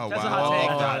 That's a Oh, That's a wow. hot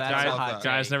take. Oh, that's guys, a hot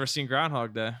Guys, take. never seen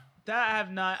Groundhog Day. that I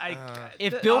have not.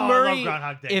 if th- Bill Oh, I love Murray,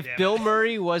 Groundhog Day, if damn it. Bill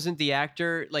Murray wasn't the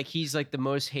actor, like he's like the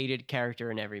most hated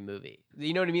character in every movie.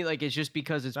 You know what I mean? Like it's just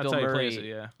because it's That's Bill how he Murray. plays it,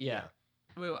 yeah. Yeah.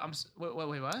 wait,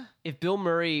 what? If Bill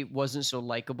Murray wasn't so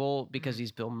likable because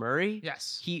he's Bill Murray,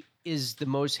 Yes. he is the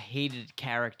most hated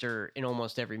character in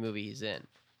almost every movie he's in.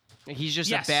 Like, he's just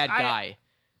Yes, a bad I- guy.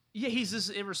 Yeah, he's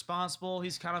just irresponsible.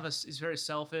 He's kind of he's very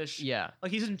selfish. Yeah.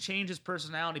 Like he doesn't change his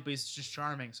personality, but he's just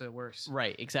charming, so it works.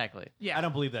 Right. Exactly. Yeah. I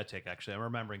don't believe that take. Actually, I'm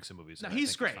remembering some movies. No, that I he's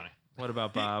think is great. funny. What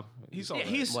about Bob? He's Yeah, all right.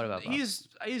 he's What about Bob? he's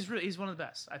one of the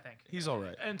best, I think. He's all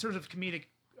right. In terms of comedic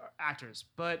actors,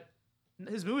 but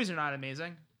his movies are not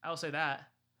amazing. I'll say that.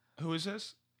 Who is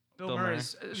this? Bill Bill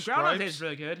Murray's Murray. Groundhog Day Stripes? is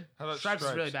really good. How about Stripes is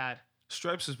really Stripes? bad.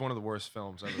 Stripes is one of the worst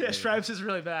films ever Yeah, made. Stripes is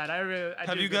really bad. I Have do you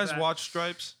agree with guys that. watched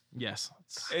Stripes? Yes.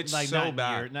 It's Like so not in a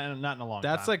bad. year, not in a long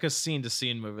That's time. like a scene to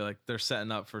scene movie. Like they're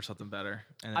setting up for something better.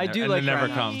 And I it, do and like it never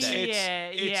Groundhog comes. Day. Yeah,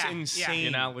 It's yeah. insane.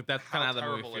 You know, like that's kind How of how the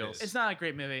movie terrible it feels. is. It's not a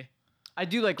great movie. I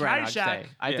do like Groundhog Caddyshack. Day.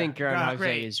 I Yeah. think Groundhog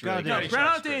Great. Day is really Groundhog No, Day. good.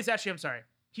 Groundhog great. Day is actually. I'm sorry.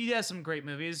 He has some great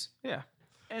movies Yeah.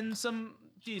 and some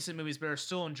decent movies, but are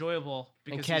still enjoyable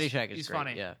because Caddyshack is he's great,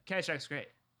 funny. yeah. Caddyshack's great.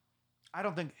 I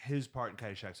don't think his part in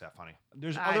Caddyshack's that funny.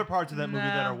 There's I- other parts of that movie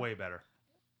that no. are way better.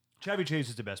 Chevy Chase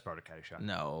is the best part of Caddyshack.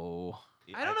 No.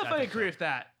 I don't know if I think agree so. with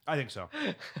that. I think so.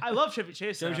 I love Chevy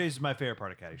Chase. Chevy though. Chase is my favorite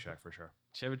part of Caddyshack for sure.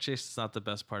 Chevy Chase is not the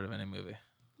best part of any movie.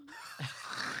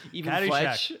 Even Caddyshack.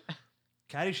 Fletch.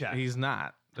 Caddyshack. He's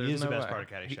not. he There's is the no best way. part of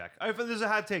Caddyshack. All right, there's a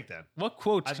hot take then. What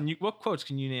quotes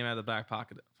can you name out of the back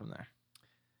pocket from there?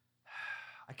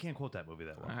 I can't quote that movie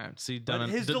that well. All right. See, But done,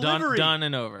 and, his done, delivery- done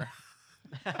and over.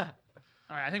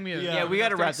 All right, I think we. Yeah, we got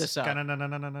to wrap this up. That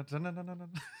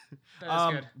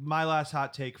is good. My last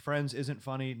hot take: Friends isn't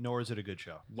funny, nor is it a good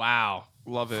show. Wow.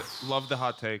 Love it. Love the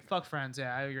hot take. Fuck Friends.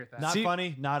 Yeah, I agree with that. Not See-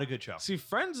 funny, not a good show. See,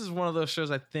 Friends is one of those shows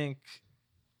I think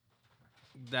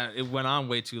that it went on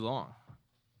way too long.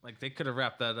 Like they could have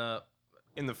wrapped that up.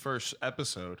 In the first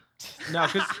episode. No,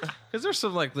 because there's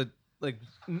some like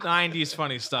 90s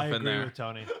funny stuff I in agree there. with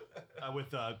Tony.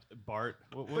 With Bart.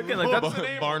 Again, like,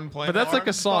 that's- Barn Plant. But that's like a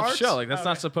Barn? soft Bart? show. Like that's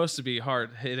not Okay. supposed to be hard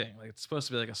hitting. Like it's supposed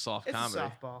to be like a soft It's comedy.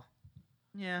 a softball.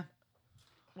 Yeah.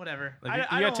 Whatever. Like I you don't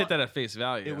gotta take want- that at face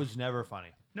value. It was never funny.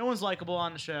 No one's likable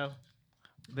on the show.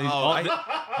 They, Oh, all,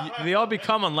 I- they all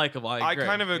become unlikable. I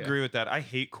kind of Yeah. agree with that. I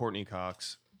hate Courtney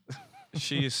Cox.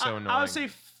 She is so annoying. I would say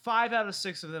 5 out of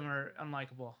 6 of them are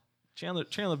unlikable.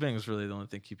 Chandler Bing is really the only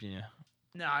thing keeping you.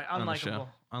 No, the show. unlikable.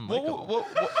 unlikable.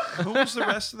 Who was the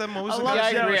rest of them? What was the love Yeah,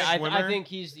 I guy's name? agree. Schwimmer? I think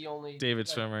he's the only David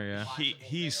Schwimmer, yeah.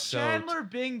 He's so Chandler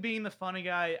Bing being the funny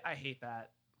guy, I hate that.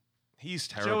 he's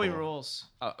terrible. Joey rules.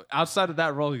 Outside of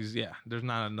that role, there's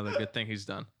not another good thing he's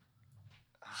done.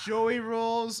 Joey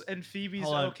rules and Phoebe's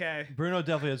Hold on. okay. Bruno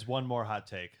definitely has one more hot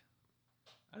take.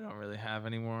 I don't really have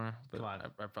any more, but Come on.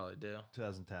 I probably do.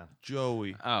 2010.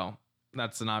 Joey. Oh,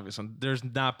 that's an obvious one. There's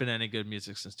not been any good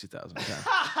music since 2010.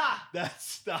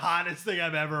 That's the hottest thing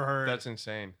I've ever heard. That's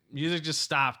insane. Music just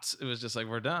stopped. It was just like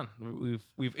we're done.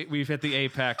 We've hit the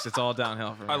apex. It's all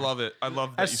downhill from I here. love it. I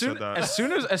love that As you soon, said that.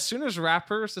 as soon as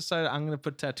rappers decided I'm gonna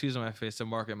put tattoos on my face to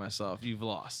market myself, you've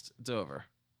lost. It's over.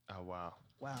 Oh wow.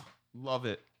 Wow. Love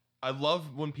it. I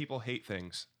love when people hate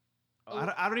things.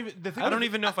 I don't even. The thing I don't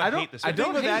even know if I don't- hate this. I The thing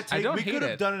don't with hate- that I take, don't we hate could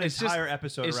have it. done an It's just- entire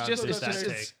episode It's around just this that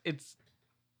take. it's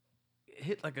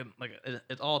hit like an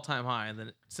all time high, and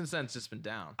then since then it's just been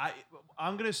down.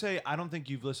 I'm gonna say I don't think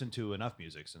you've listened to enough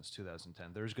music since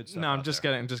 2010. There's good stuff. No, I'm out just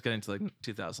there. getting to like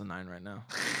 2009 right now.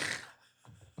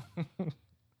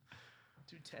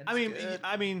 Dude, 10's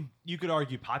I mean, you could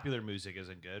argue popular music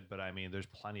isn't good, but I mean, there's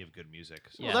plenty of good music.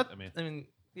 So, Yeah. Well, I mean,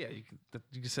 yeah, you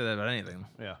can say that about anything.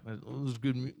 yeah.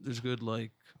 There's good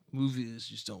like movies.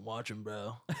 You just don't watch them,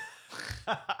 bro.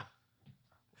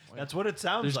 That's what it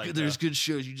sounds like. There's good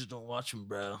shows. You just don't watch them,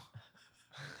 bro.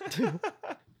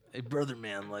 Hey, brother,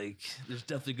 man, like there's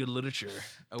definitely good literature.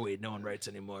 Oh wait, no one writes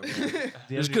anymore, man.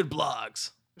 There's good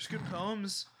blogs. There's good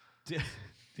poems. Do you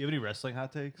have any wrestling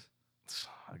hot takes?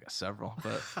 I got several,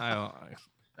 but I don't. All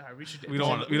right, We don't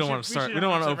want. We don't want to start. We don't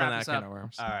want to open that can of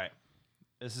worms. All right.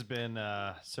 This has been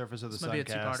Surface of the This might be a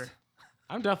Suncast. two-parter.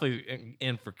 I'm definitely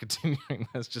in for continuing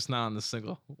this, just not on the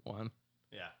single one.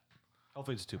 Yeah.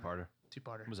 Hopefully it's a two-parter.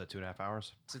 Two-parter. What was that, 2.5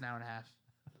 hours? It's an hour and a half.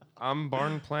 I'm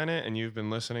Barn Planet, and you've been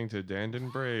listening to Dandon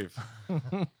Brave.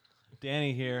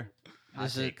 Danny here. Hot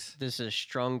This takes. is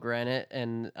Strong Granite,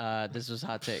 and this was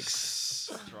Hot Takes.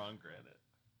 Strong granite.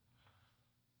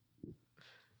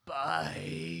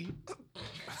 Bye.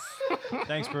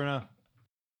 Thanks, Bruno.